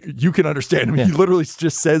you can understand him. Yeah. He literally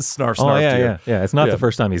just says snarf, snarf to you. Yeah. It's not the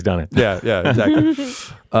first time he's done it. Yeah, exactly.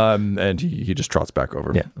 And he just trots back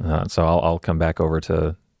over. Yeah. So I'll come back over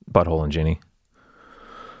to Butthole and Ginny.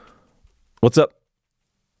 What's up?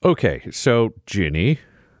 Okay, so Ginny,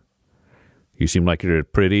 you seem like you're a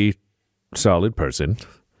pretty solid person.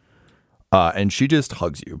 And she just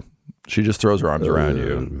hugs you. She just throws her arms around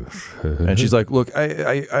you. And she's like, look, I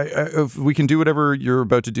if we can do whatever you're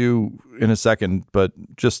about to do in a second, but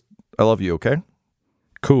just, I love you, okay?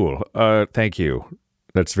 Cool. Thank you.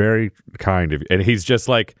 That's very kind of you. And he's just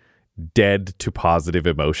like dead to positive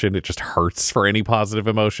emotion. It just hurts for any positive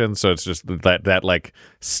emotion. So it's just that like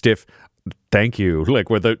stiff, thank you. Like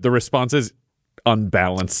where the response is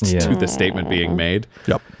unbalanced to the statement being made.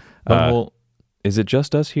 Yep. Well, is it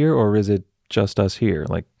just us here or is it just us here?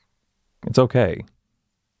 Like, it's okay.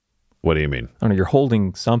 What do you mean? I don't know. You're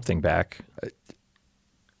holding something back.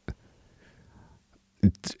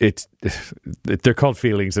 They're called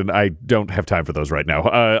feelings, and I don't have time for those right now.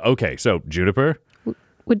 Okay, so Juniper,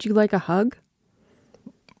 would you like a hug?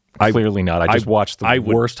 Clearly not. I just watched the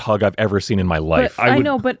worst hug I've ever seen in my life. But I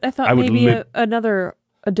know, but I thought maybe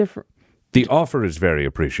a different. The offer is very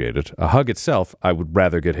appreciated. A hug itself, I would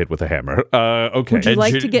rather get hit with a hammer. Okay. Would you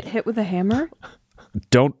like to get hit with a hammer?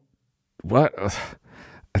 Don't. What?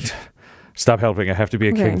 Stop helping. I have to be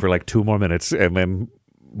a king for like 2 more minutes, and then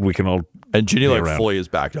we can all. And Ginny fully is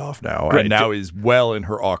backed off now, right. And now is well in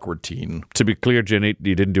her awkward teen. To be clear, Ginny,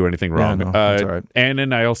 you didn't do anything wrong. Yeah, no, that's all right.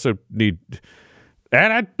 Annan, I also need.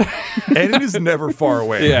 Annan is never far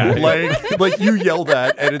away. Yeah, like you yelled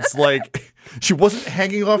at, and it's like she wasn't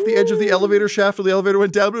hanging off the edge of the elevator shaft when the elevator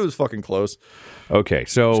went down, but it was fucking close. Okay,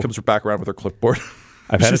 so she comes back around with her clipboard.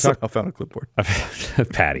 I found a clipboard.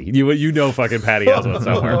 Patty, you know, fucking Patty has one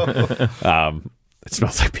somewhere. It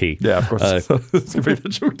smells like pee. Yeah, of course. It's gonna be the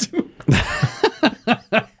joke too.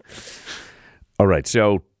 All right,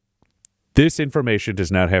 so this information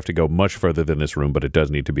does not have to go much further than this room, but it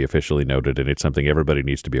does need to be officially noted, and it's something everybody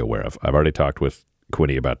needs to be aware of. I've already talked with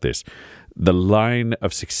Quinny about this. The line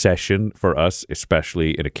of succession for us,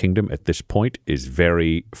 especially in a kingdom at this point, is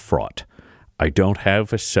very fraught. I don't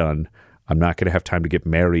have a son. I'm not going to have time to get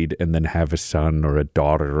married and then have a son or a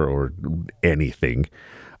daughter or anything.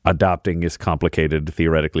 Adopting is complicated,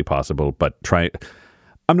 theoretically possible, but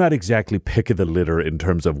I'm not exactly pick of the litter in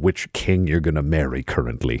terms of which king you're going to marry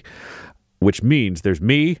currently, which means there's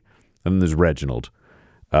me and there's Reginald.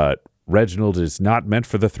 Reginald is not meant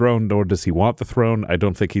for the throne, nor does he want the throne. I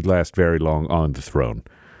don't think he'd last very long on the throne.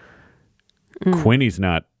 Quinny's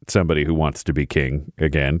not somebody who wants to be king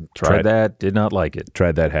again. Tried that, did not like it.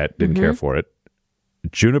 Tried that hat, didn't care for it.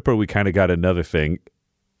 Juniper, we kind of got another thing.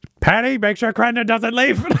 Patty, make sure Crandon doesn't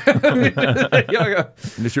leave.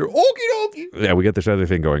 It's your okie dokie. Yeah, we got this other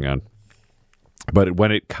thing going on. But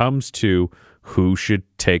when it comes to who should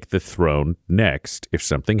take the throne next, if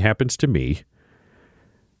something happens to me,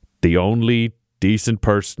 the only decent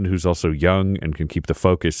person who's also young and can keep the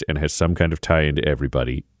focus and has some kind of tie into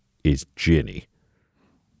everybody is Ginny.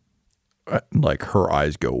 like her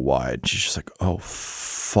eyes go wide. She's just like, oh,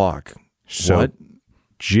 fuck. So, what?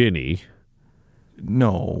 Ginny,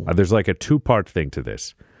 No. there's like a 2-part thing to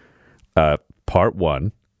this. Part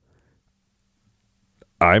 1,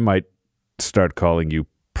 I might start calling you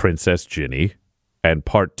Princess Ginny. And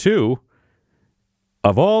part 2,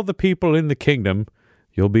 of all the people in the kingdom,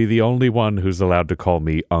 you'll be the only one who's allowed to call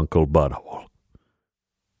me Uncle Butthole.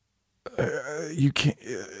 You can't.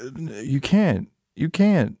 You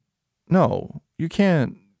can't. No, you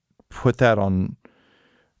can't put that on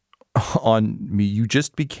me. You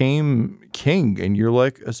just became king, and you're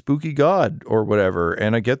like a spooky god or whatever.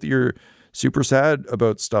 And I get that you're super sad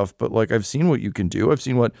about stuff, but like I've seen what you can do. I've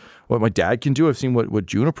seen what my dad can do. I've seen what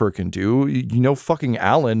Juniper can do. You know, fucking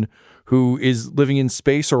Alan, who is living in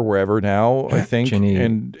space or wherever now, I think. Ginny,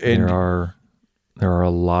 and there are a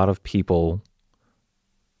lot of people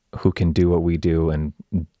who can do what we do, and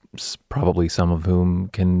probably some of whom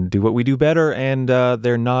can do what we do better, and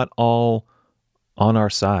they're not all on our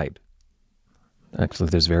side. Actually,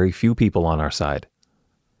 there's very few people on our side.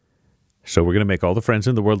 So we're going to make all the friends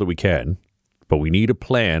in the world that we can, but we need a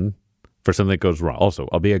plan for something that goes wrong. Also,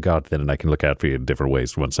 I'll be a god then, and I can look out for you in different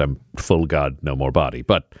ways once I'm full god, no more body.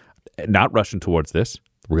 But not rushing towards this.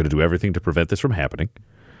 We're going to do everything to prevent this from happening.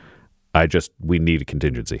 We need a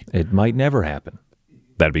contingency. It might never happen.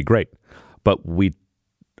 That'd be great. But we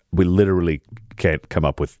literally can't come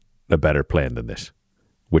up with a better plan than this,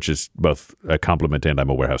 which is both a compliment and I'm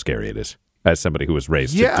aware how scary it is. As somebody who was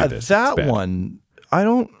raised to do this. Yeah, that one. I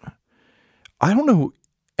don't know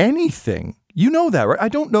anything. You know that, right? I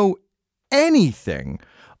don't know anything.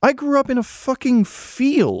 I grew up in a fucking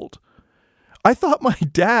field. I thought my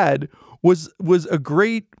dad was a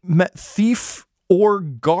great thief or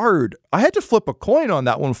guard. I had to flip a coin on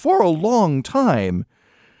that one for a long time.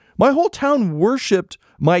 My whole town worshipped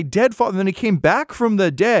my dead father. Then he came back from the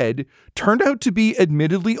dead, turned out to be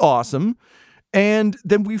admittedly awesome. And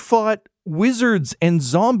then we fought wizards and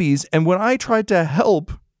zombies. And when I tried to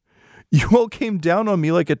help, you all came down on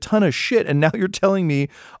me like a ton of shit. And now you're telling me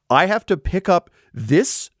I have to pick up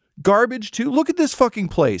this garbage too? Look at this fucking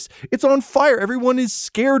place. It's on fire. Everyone is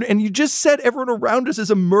scared. And you just said everyone around us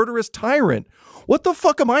is a murderous tyrant. What the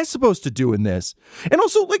fuck am I supposed to do in this? And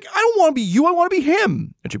also, like, I don't want to be you. I want to be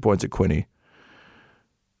him. And she points at Quinny.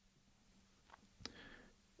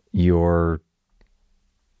 You're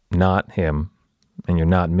not him, and you're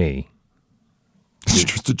not me. It's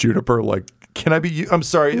just a Juniper, like, can I be you? I'm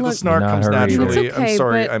sorry. Look, the snark not comes her either. naturally. It's okay, I'm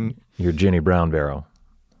sorry. but- You're Ginny Brown Barrow.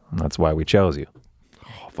 That's why we chose you.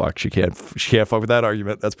 Oh, fuck. She can't fuck with that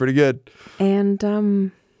argument. That's pretty good.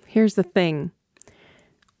 And here's the thing.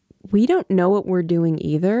 We don't know what we're doing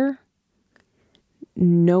either.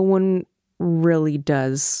 No one really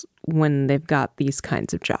does when they've got these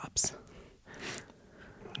kinds of jobs.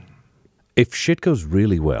 If shit goes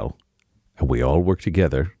really well and we all work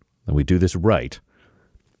together and we do this right,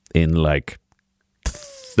 in like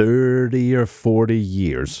 30 or 40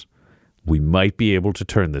 years, we might be able to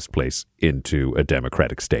turn this place into a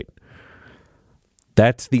democratic state.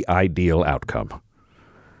 That's the ideal outcome.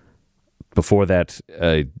 Before that,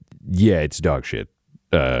 it's dog shit.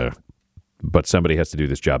 But somebody has to do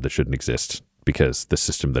this job that shouldn't exist because the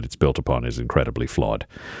system that it's built upon is incredibly flawed.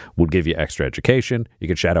 We'll give you extra education. You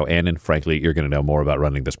can shadow Annan. Frankly, you're going to know more about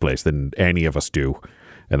running this place than any of us do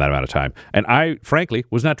in that amount of time. And I, frankly,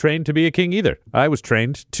 was not trained to be a king either. I was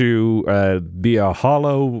trained to be a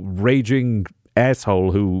hollow, raging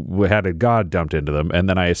asshole who had a god dumped into them, and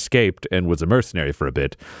then I escaped and was a mercenary for a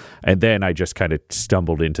bit. And then I just kind of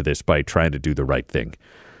stumbled into this by trying to do the right thing.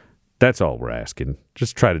 That's all we're asking.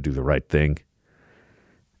 Just try to do the right thing.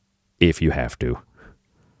 If you have to.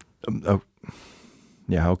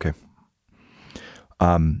 Yeah, okay.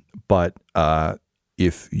 But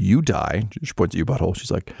if you die, she points at you, butthole, she's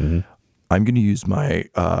like, I'm going to use my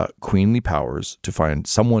queenly powers to find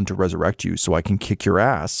someone to resurrect you so I can kick your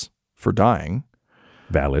ass for dying.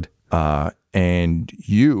 Valid. And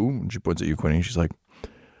you, she points at you, Quinny, she's like,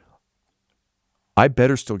 I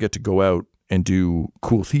better still get to go out and do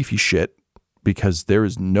cool thiefy shit because there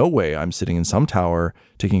is no way I'm sitting in some tower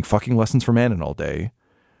taking fucking lessons from Annan all day.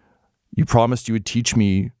 You promised you would teach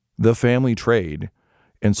me the family trade.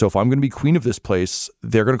 And so if I'm going to be queen of this place,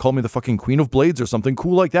 they're going to call me the fucking Queen of Blades or something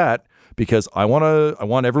cool like that because I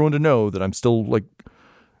want everyone to know that I'm still like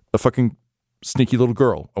a fucking sneaky little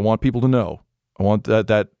girl. I want people to know. I want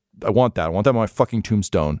that. I want that on my fucking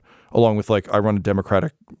tombstone, along with like I run a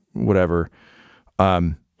democratic whatever.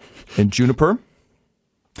 And Juniper,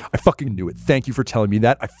 I fucking knew it. Thank you for telling me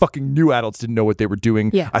that. I fucking knew adults didn't know what they were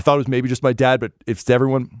doing. Yeah. I thought it was maybe just my dad, but if it's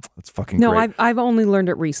everyone, that's fucking great. No, I've only learned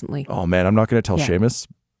it recently. Oh man, I'm not going to tell Seamus,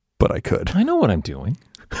 but I could. I know what I'm doing.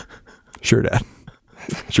 Sure, Dad.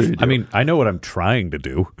 Sure you do. I mean, I know what I'm trying to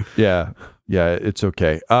do. Yeah, it's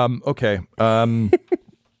okay. Okay.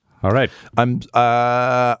 All right.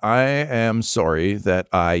 I am sorry that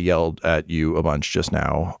I yelled at you a bunch just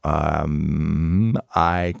now.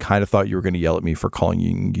 I kind of thought you were going to yell at me for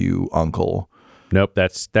calling you uncle. Nope,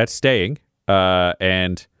 that's staying.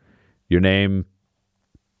 And your name,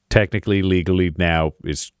 technically, legally now,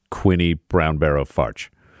 is Quinny Brownbarrow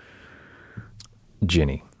Farch.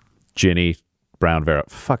 Ginny. Ginny Brownbarrow.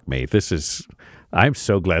 Fuck me. I'm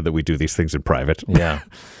so glad that we do these things in private. Yeah.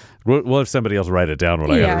 We'll have somebody else write it down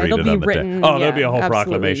when I got to read it'll it be on the written. day. Oh, there'll be a whole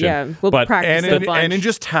proclamation. Yeah, we'll But practice it a bunch. Annan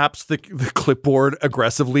just taps the clipboard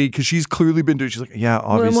aggressively because she's clearly been doing. She's like, yeah, Well,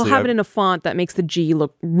 and obviously. we'll have it in a font that makes the G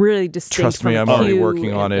look really distinct. Trust from me, the I'm already Q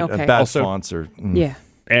working on it. Okay. Bad Also- fonts are. Yeah.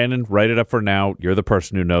 Annan, write it up for now. You're the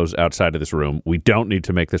person who knows outside of this room. We don't need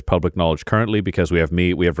to make this public knowledge currently because we have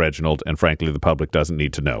me, we have Reginald, and frankly, the public doesn't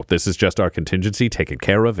need to know. This is just our contingency taken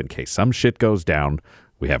care of in case some shit goes down.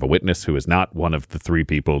 We have a witness who is not one of the three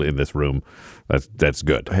people in this room. That's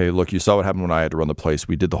good. Hey, look, you saw what happened when I had to run the place.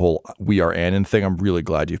 We did the whole "We Are Annan" thing. I'm really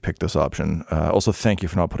glad you've picked this option. Also, thank you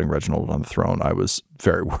for not putting Reginald on the throne. I was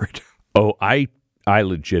very worried. Oh, I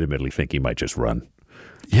legitimately think he might just run.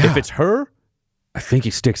 Yeah. If it's her, I think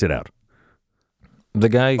he sticks it out. The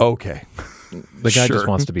guy Okay. just Sure.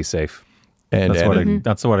 wants to be safe. And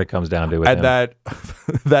That's what it comes down to with him. that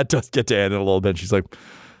that does get to Annan a little bit. She's like,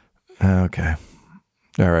 okay.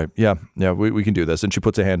 All right. Yeah, we can do this. And she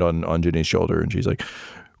puts a hand on Ginny's shoulder and she's like,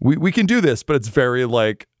 we can do this, but it's very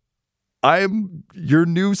like, I'm your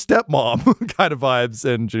new stepmom kind of vibes.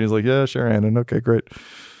 And Ginny's like, yeah, sure, Annan. Okay, great.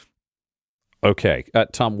 Okay.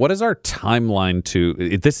 Tom, what is our timeline to...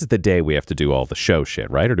 This is the day we have to do all the show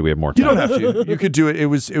shit, right? Or do we have more time? You don't have to. You could do it. It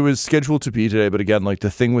was scheduled to be today, but again, like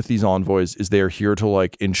the thing with these envoys is they are here to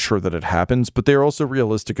like ensure that it happens, but they're also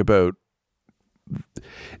realistic about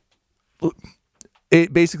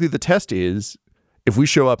it. Basically, the test is if we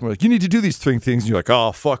show up and we're like, you need to do these things, and you're like,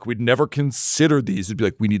 oh fuck, we'd never considered these. It'd be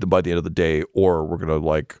like, we need them by the end of the day, or we're gonna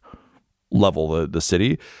like level the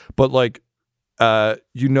city. But like,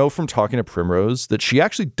 from talking to Primrose that she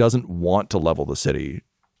actually doesn't want to level the city.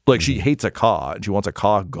 Like she hates Akaw and she wants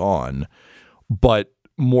Akaw gone, but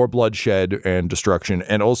more bloodshed and destruction.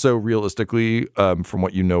 And also realistically, from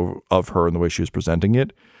what you know of her and the way she was presenting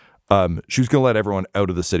it, she was going to let everyone out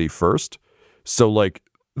of the city first. So like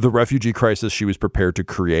the refugee crisis she was prepared to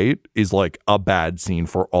create is like a bad scene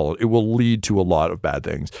for all. It will lead to a lot of bad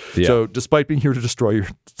things. Yeah. So despite being here to destroy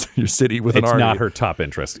your city with an army, it's not her top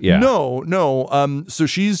interest. Yeah. No. So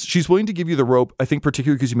she's willing to give you the rope. I think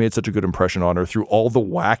particularly because you made such a good impression on her through all the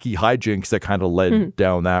wacky hijinks that kind of led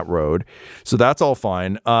down that road. So that's all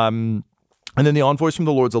fine. And then the envoys from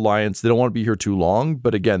the Lord's Alliance, they don't want to be here too long,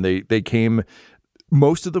 but again, they came.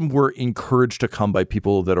 Most of them were encouraged to come by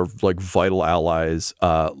people that are like vital allies,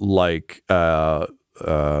 like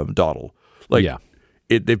Dottle. Like, yeah.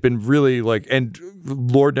 They've been really like, and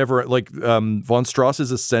Lord Never, like Von Strauss is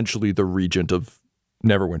essentially the regent of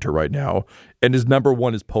Neverwinter right now, and his number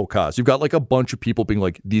one is Pokas. You've got like a bunch of people being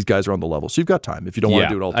like, these guys are on the level, so you've got time. If you don't want to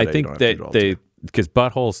do it all today, I think that because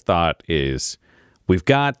Butthole's thought is, we've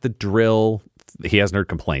got the drill. He hasn't heard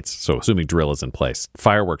complaints, so assuming drill is in place,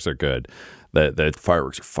 fireworks are good. The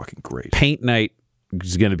fireworks are fucking great. Paint night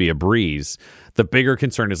is going to be a breeze. The bigger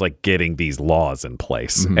concern is like getting these laws in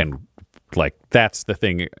place, and like that's the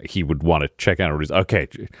thing he would want to check out. Okay,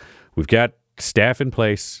 we've got staff in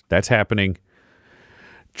place. That's happening.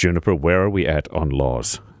 Juniper, where are we at on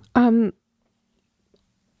laws?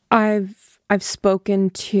 I've spoken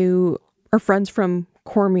to our friends from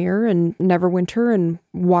Cormyr and Neverwinter and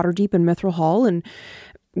Waterdeep and Mithril Hall and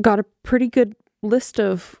got a pretty good list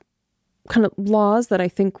of kind of laws that I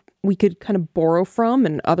think we could kind of borrow from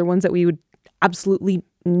and other ones that we would absolutely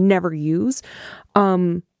never use.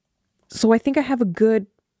 So I think I have a good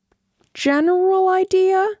general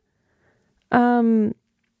idea.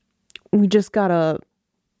 We just gotta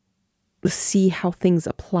see how things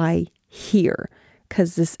apply here,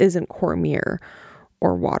 because this isn't Cormyr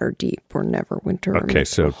or Waterdeep or Neverwinter or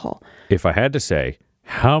Mithril Hall. If I had to say,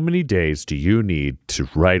 how many days do you need to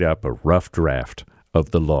write up a rough draft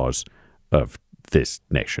of the laws of this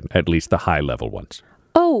nation, at least the high-level ones?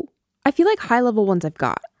 Oh, I feel like high-level ones I've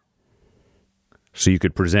got. So you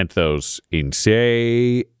could present those in,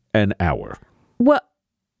 say, an hour. What?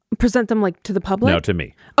 Present them like to the public? No, to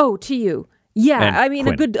me. Oh, to you. Yeah, And I mean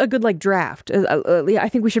Quinn. a good like draft. I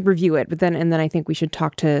think we should review it, but then I think we should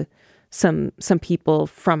talk to some people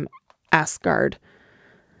from Asgard.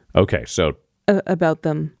 Okay, so About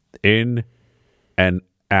them. in an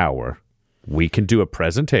hour, we can do a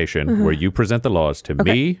presentation where you present the laws to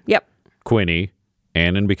me, Yep. Quinny,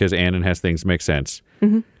 Annan, because Annan has things make sense.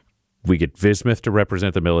 We get Vismuth to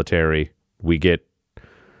represent the military. We get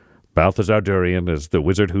Balthazar Durian as the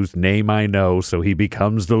wizard whose name I know, so he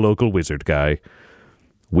becomes the local wizard guy.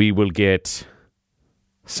 We will get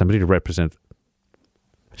somebody to represent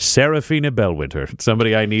Seraphina Bellwinter,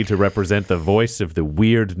 somebody I need to represent the voice of the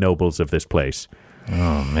weird nobles of this place.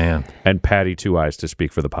 Oh, man. And Patty Two Eyes to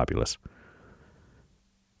speak for the populace.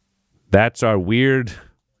 That's our weird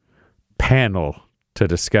panel to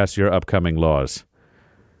discuss your upcoming laws.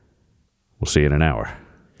 We'll see you in an hour.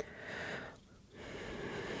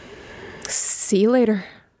 See you later.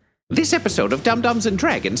 This episode of Dum-Dums and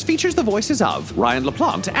Dragons features the voices of Ryan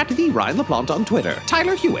LaPlante at the Ryan LaPlante on Twitter,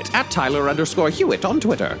 Tyler Hewitt at Tyler_Hewitt on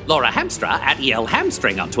Twitter, Laura Hamstra at EL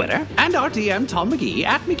Hamstring on Twitter, and our DM Tom McGee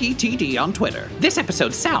at McGeeTD on Twitter. This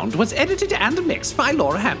episode's sound was edited and mixed by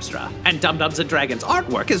Laura Hamstra, and Dum-Dums and Dragons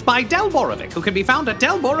artwork is by Del Borovic, who can be found at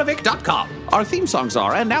delborovic.com. Our theme songs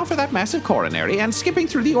are And Now for That Massive Coronary and Skipping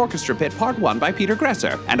Through the Orchestra Pit Part 1 by Peter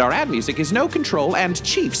Gresser, and our ad music is No Control and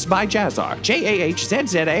Chiefs by Jazzar,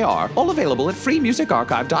 JAHZZAR, all available at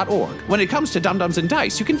freemusicarchive.org. When it comes to Dum-Dums and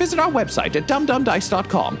Dice, you can visit our website at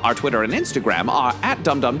dumdumdice.com. Our Twitter and Instagram are at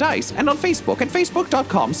dumdumdice, and on Facebook at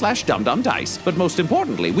facebook.com/dumdumdice. But most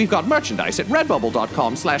importantly, we've got merchandise at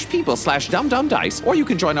redbubble.com/people/dumdumdice, or you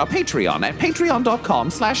can join our Patreon at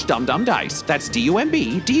patreon.com/dumdumdice. That's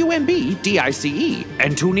DUMBDUMBDICE.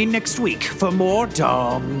 And tune in next week for more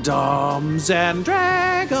Dum-Dums and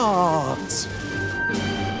Dragons.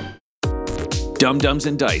 Dum-Dums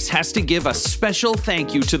and Dice has to give a special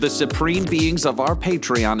thank you to the supreme beings of our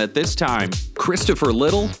Patreon at this time. Christopher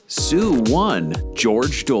Little, Sue One,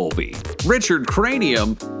 George Dolby, Richard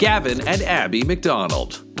Cranium, Gavin and Abby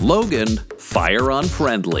McDonald, Logan, Fire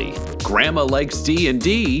Unfriendly, Grandma Likes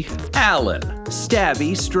D&D, Alan,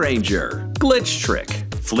 Stabby Stranger, Glitch Trick,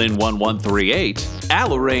 Flynn 1138,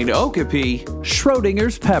 Alarain Okapi,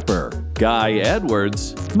 Schrodinger's Pepper, Guy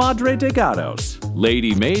Edwards, Madre de Gatos,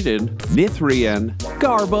 Lady Maiden, Mithrian,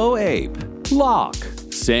 Garbo Ape, Locke,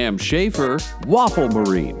 Sam Schaefer, Waffle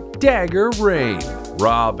Marine, Dagger Rain,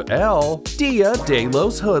 Rob L, Dia De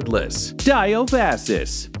Los Hoodless,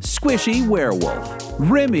 Diobassis, Squishy Werewolf,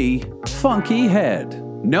 Remy, Funky Head,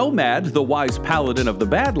 Nomad, the Wise Paladin of the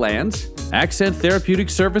Badlands, Accent Therapeutic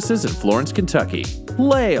Services in Florence, Kentucky,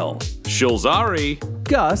 Lael, Shulzari,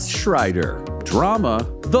 Gus Schreider, Drama,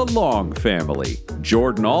 The Long Family,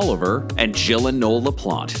 Jordan Oliver, and Jill and Noel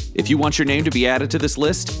LaPlante. If you want your name to be added to this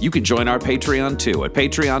list, you can join our Patreon too at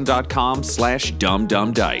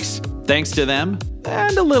patreon.com/dumdumdice. Thanks to them,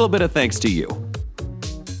 and a little bit of thanks to you.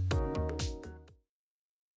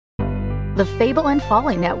 The Fable and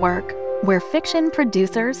Folly Network, where fiction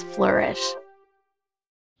producers flourish.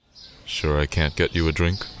 Sure I can't get you a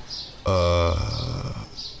drink?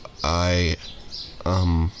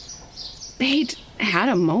 They'd had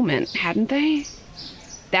a moment, hadn't they?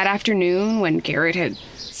 That afternoon when Garrett had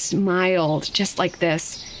smiled just like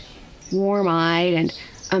this, warm-eyed and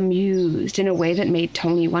amused in a way that made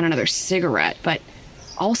Tony want another cigarette, but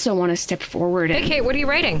also want to step forward and... Hey, Kate, what are you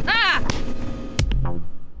writing? Ah!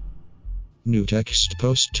 New text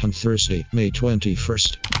post on Thursday, May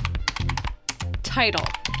 21st. Title: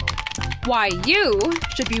 Why You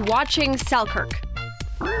Should Be Watching Selkirk.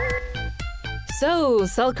 So,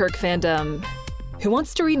 Selkirk fandom. Who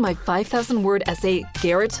wants to read my 5,000-word essay,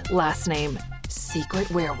 Garrett, last name, Secret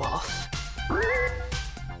Werewolf?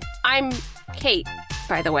 I'm Kate,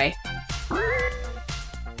 by the way.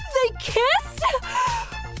 They kissed?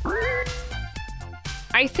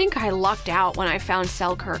 I think I lucked out when I found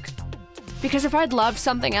Selkirk. Because if I'd loved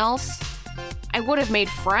something else, I would have made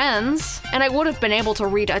friends, and I would have been able to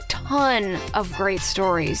read a ton of great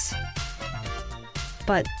stories.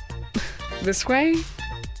 But this way,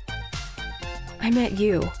 I met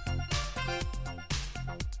you.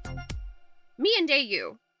 Me and Day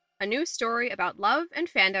You, a new story about love and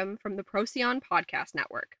fandom from the Procyon Podcast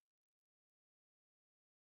Network.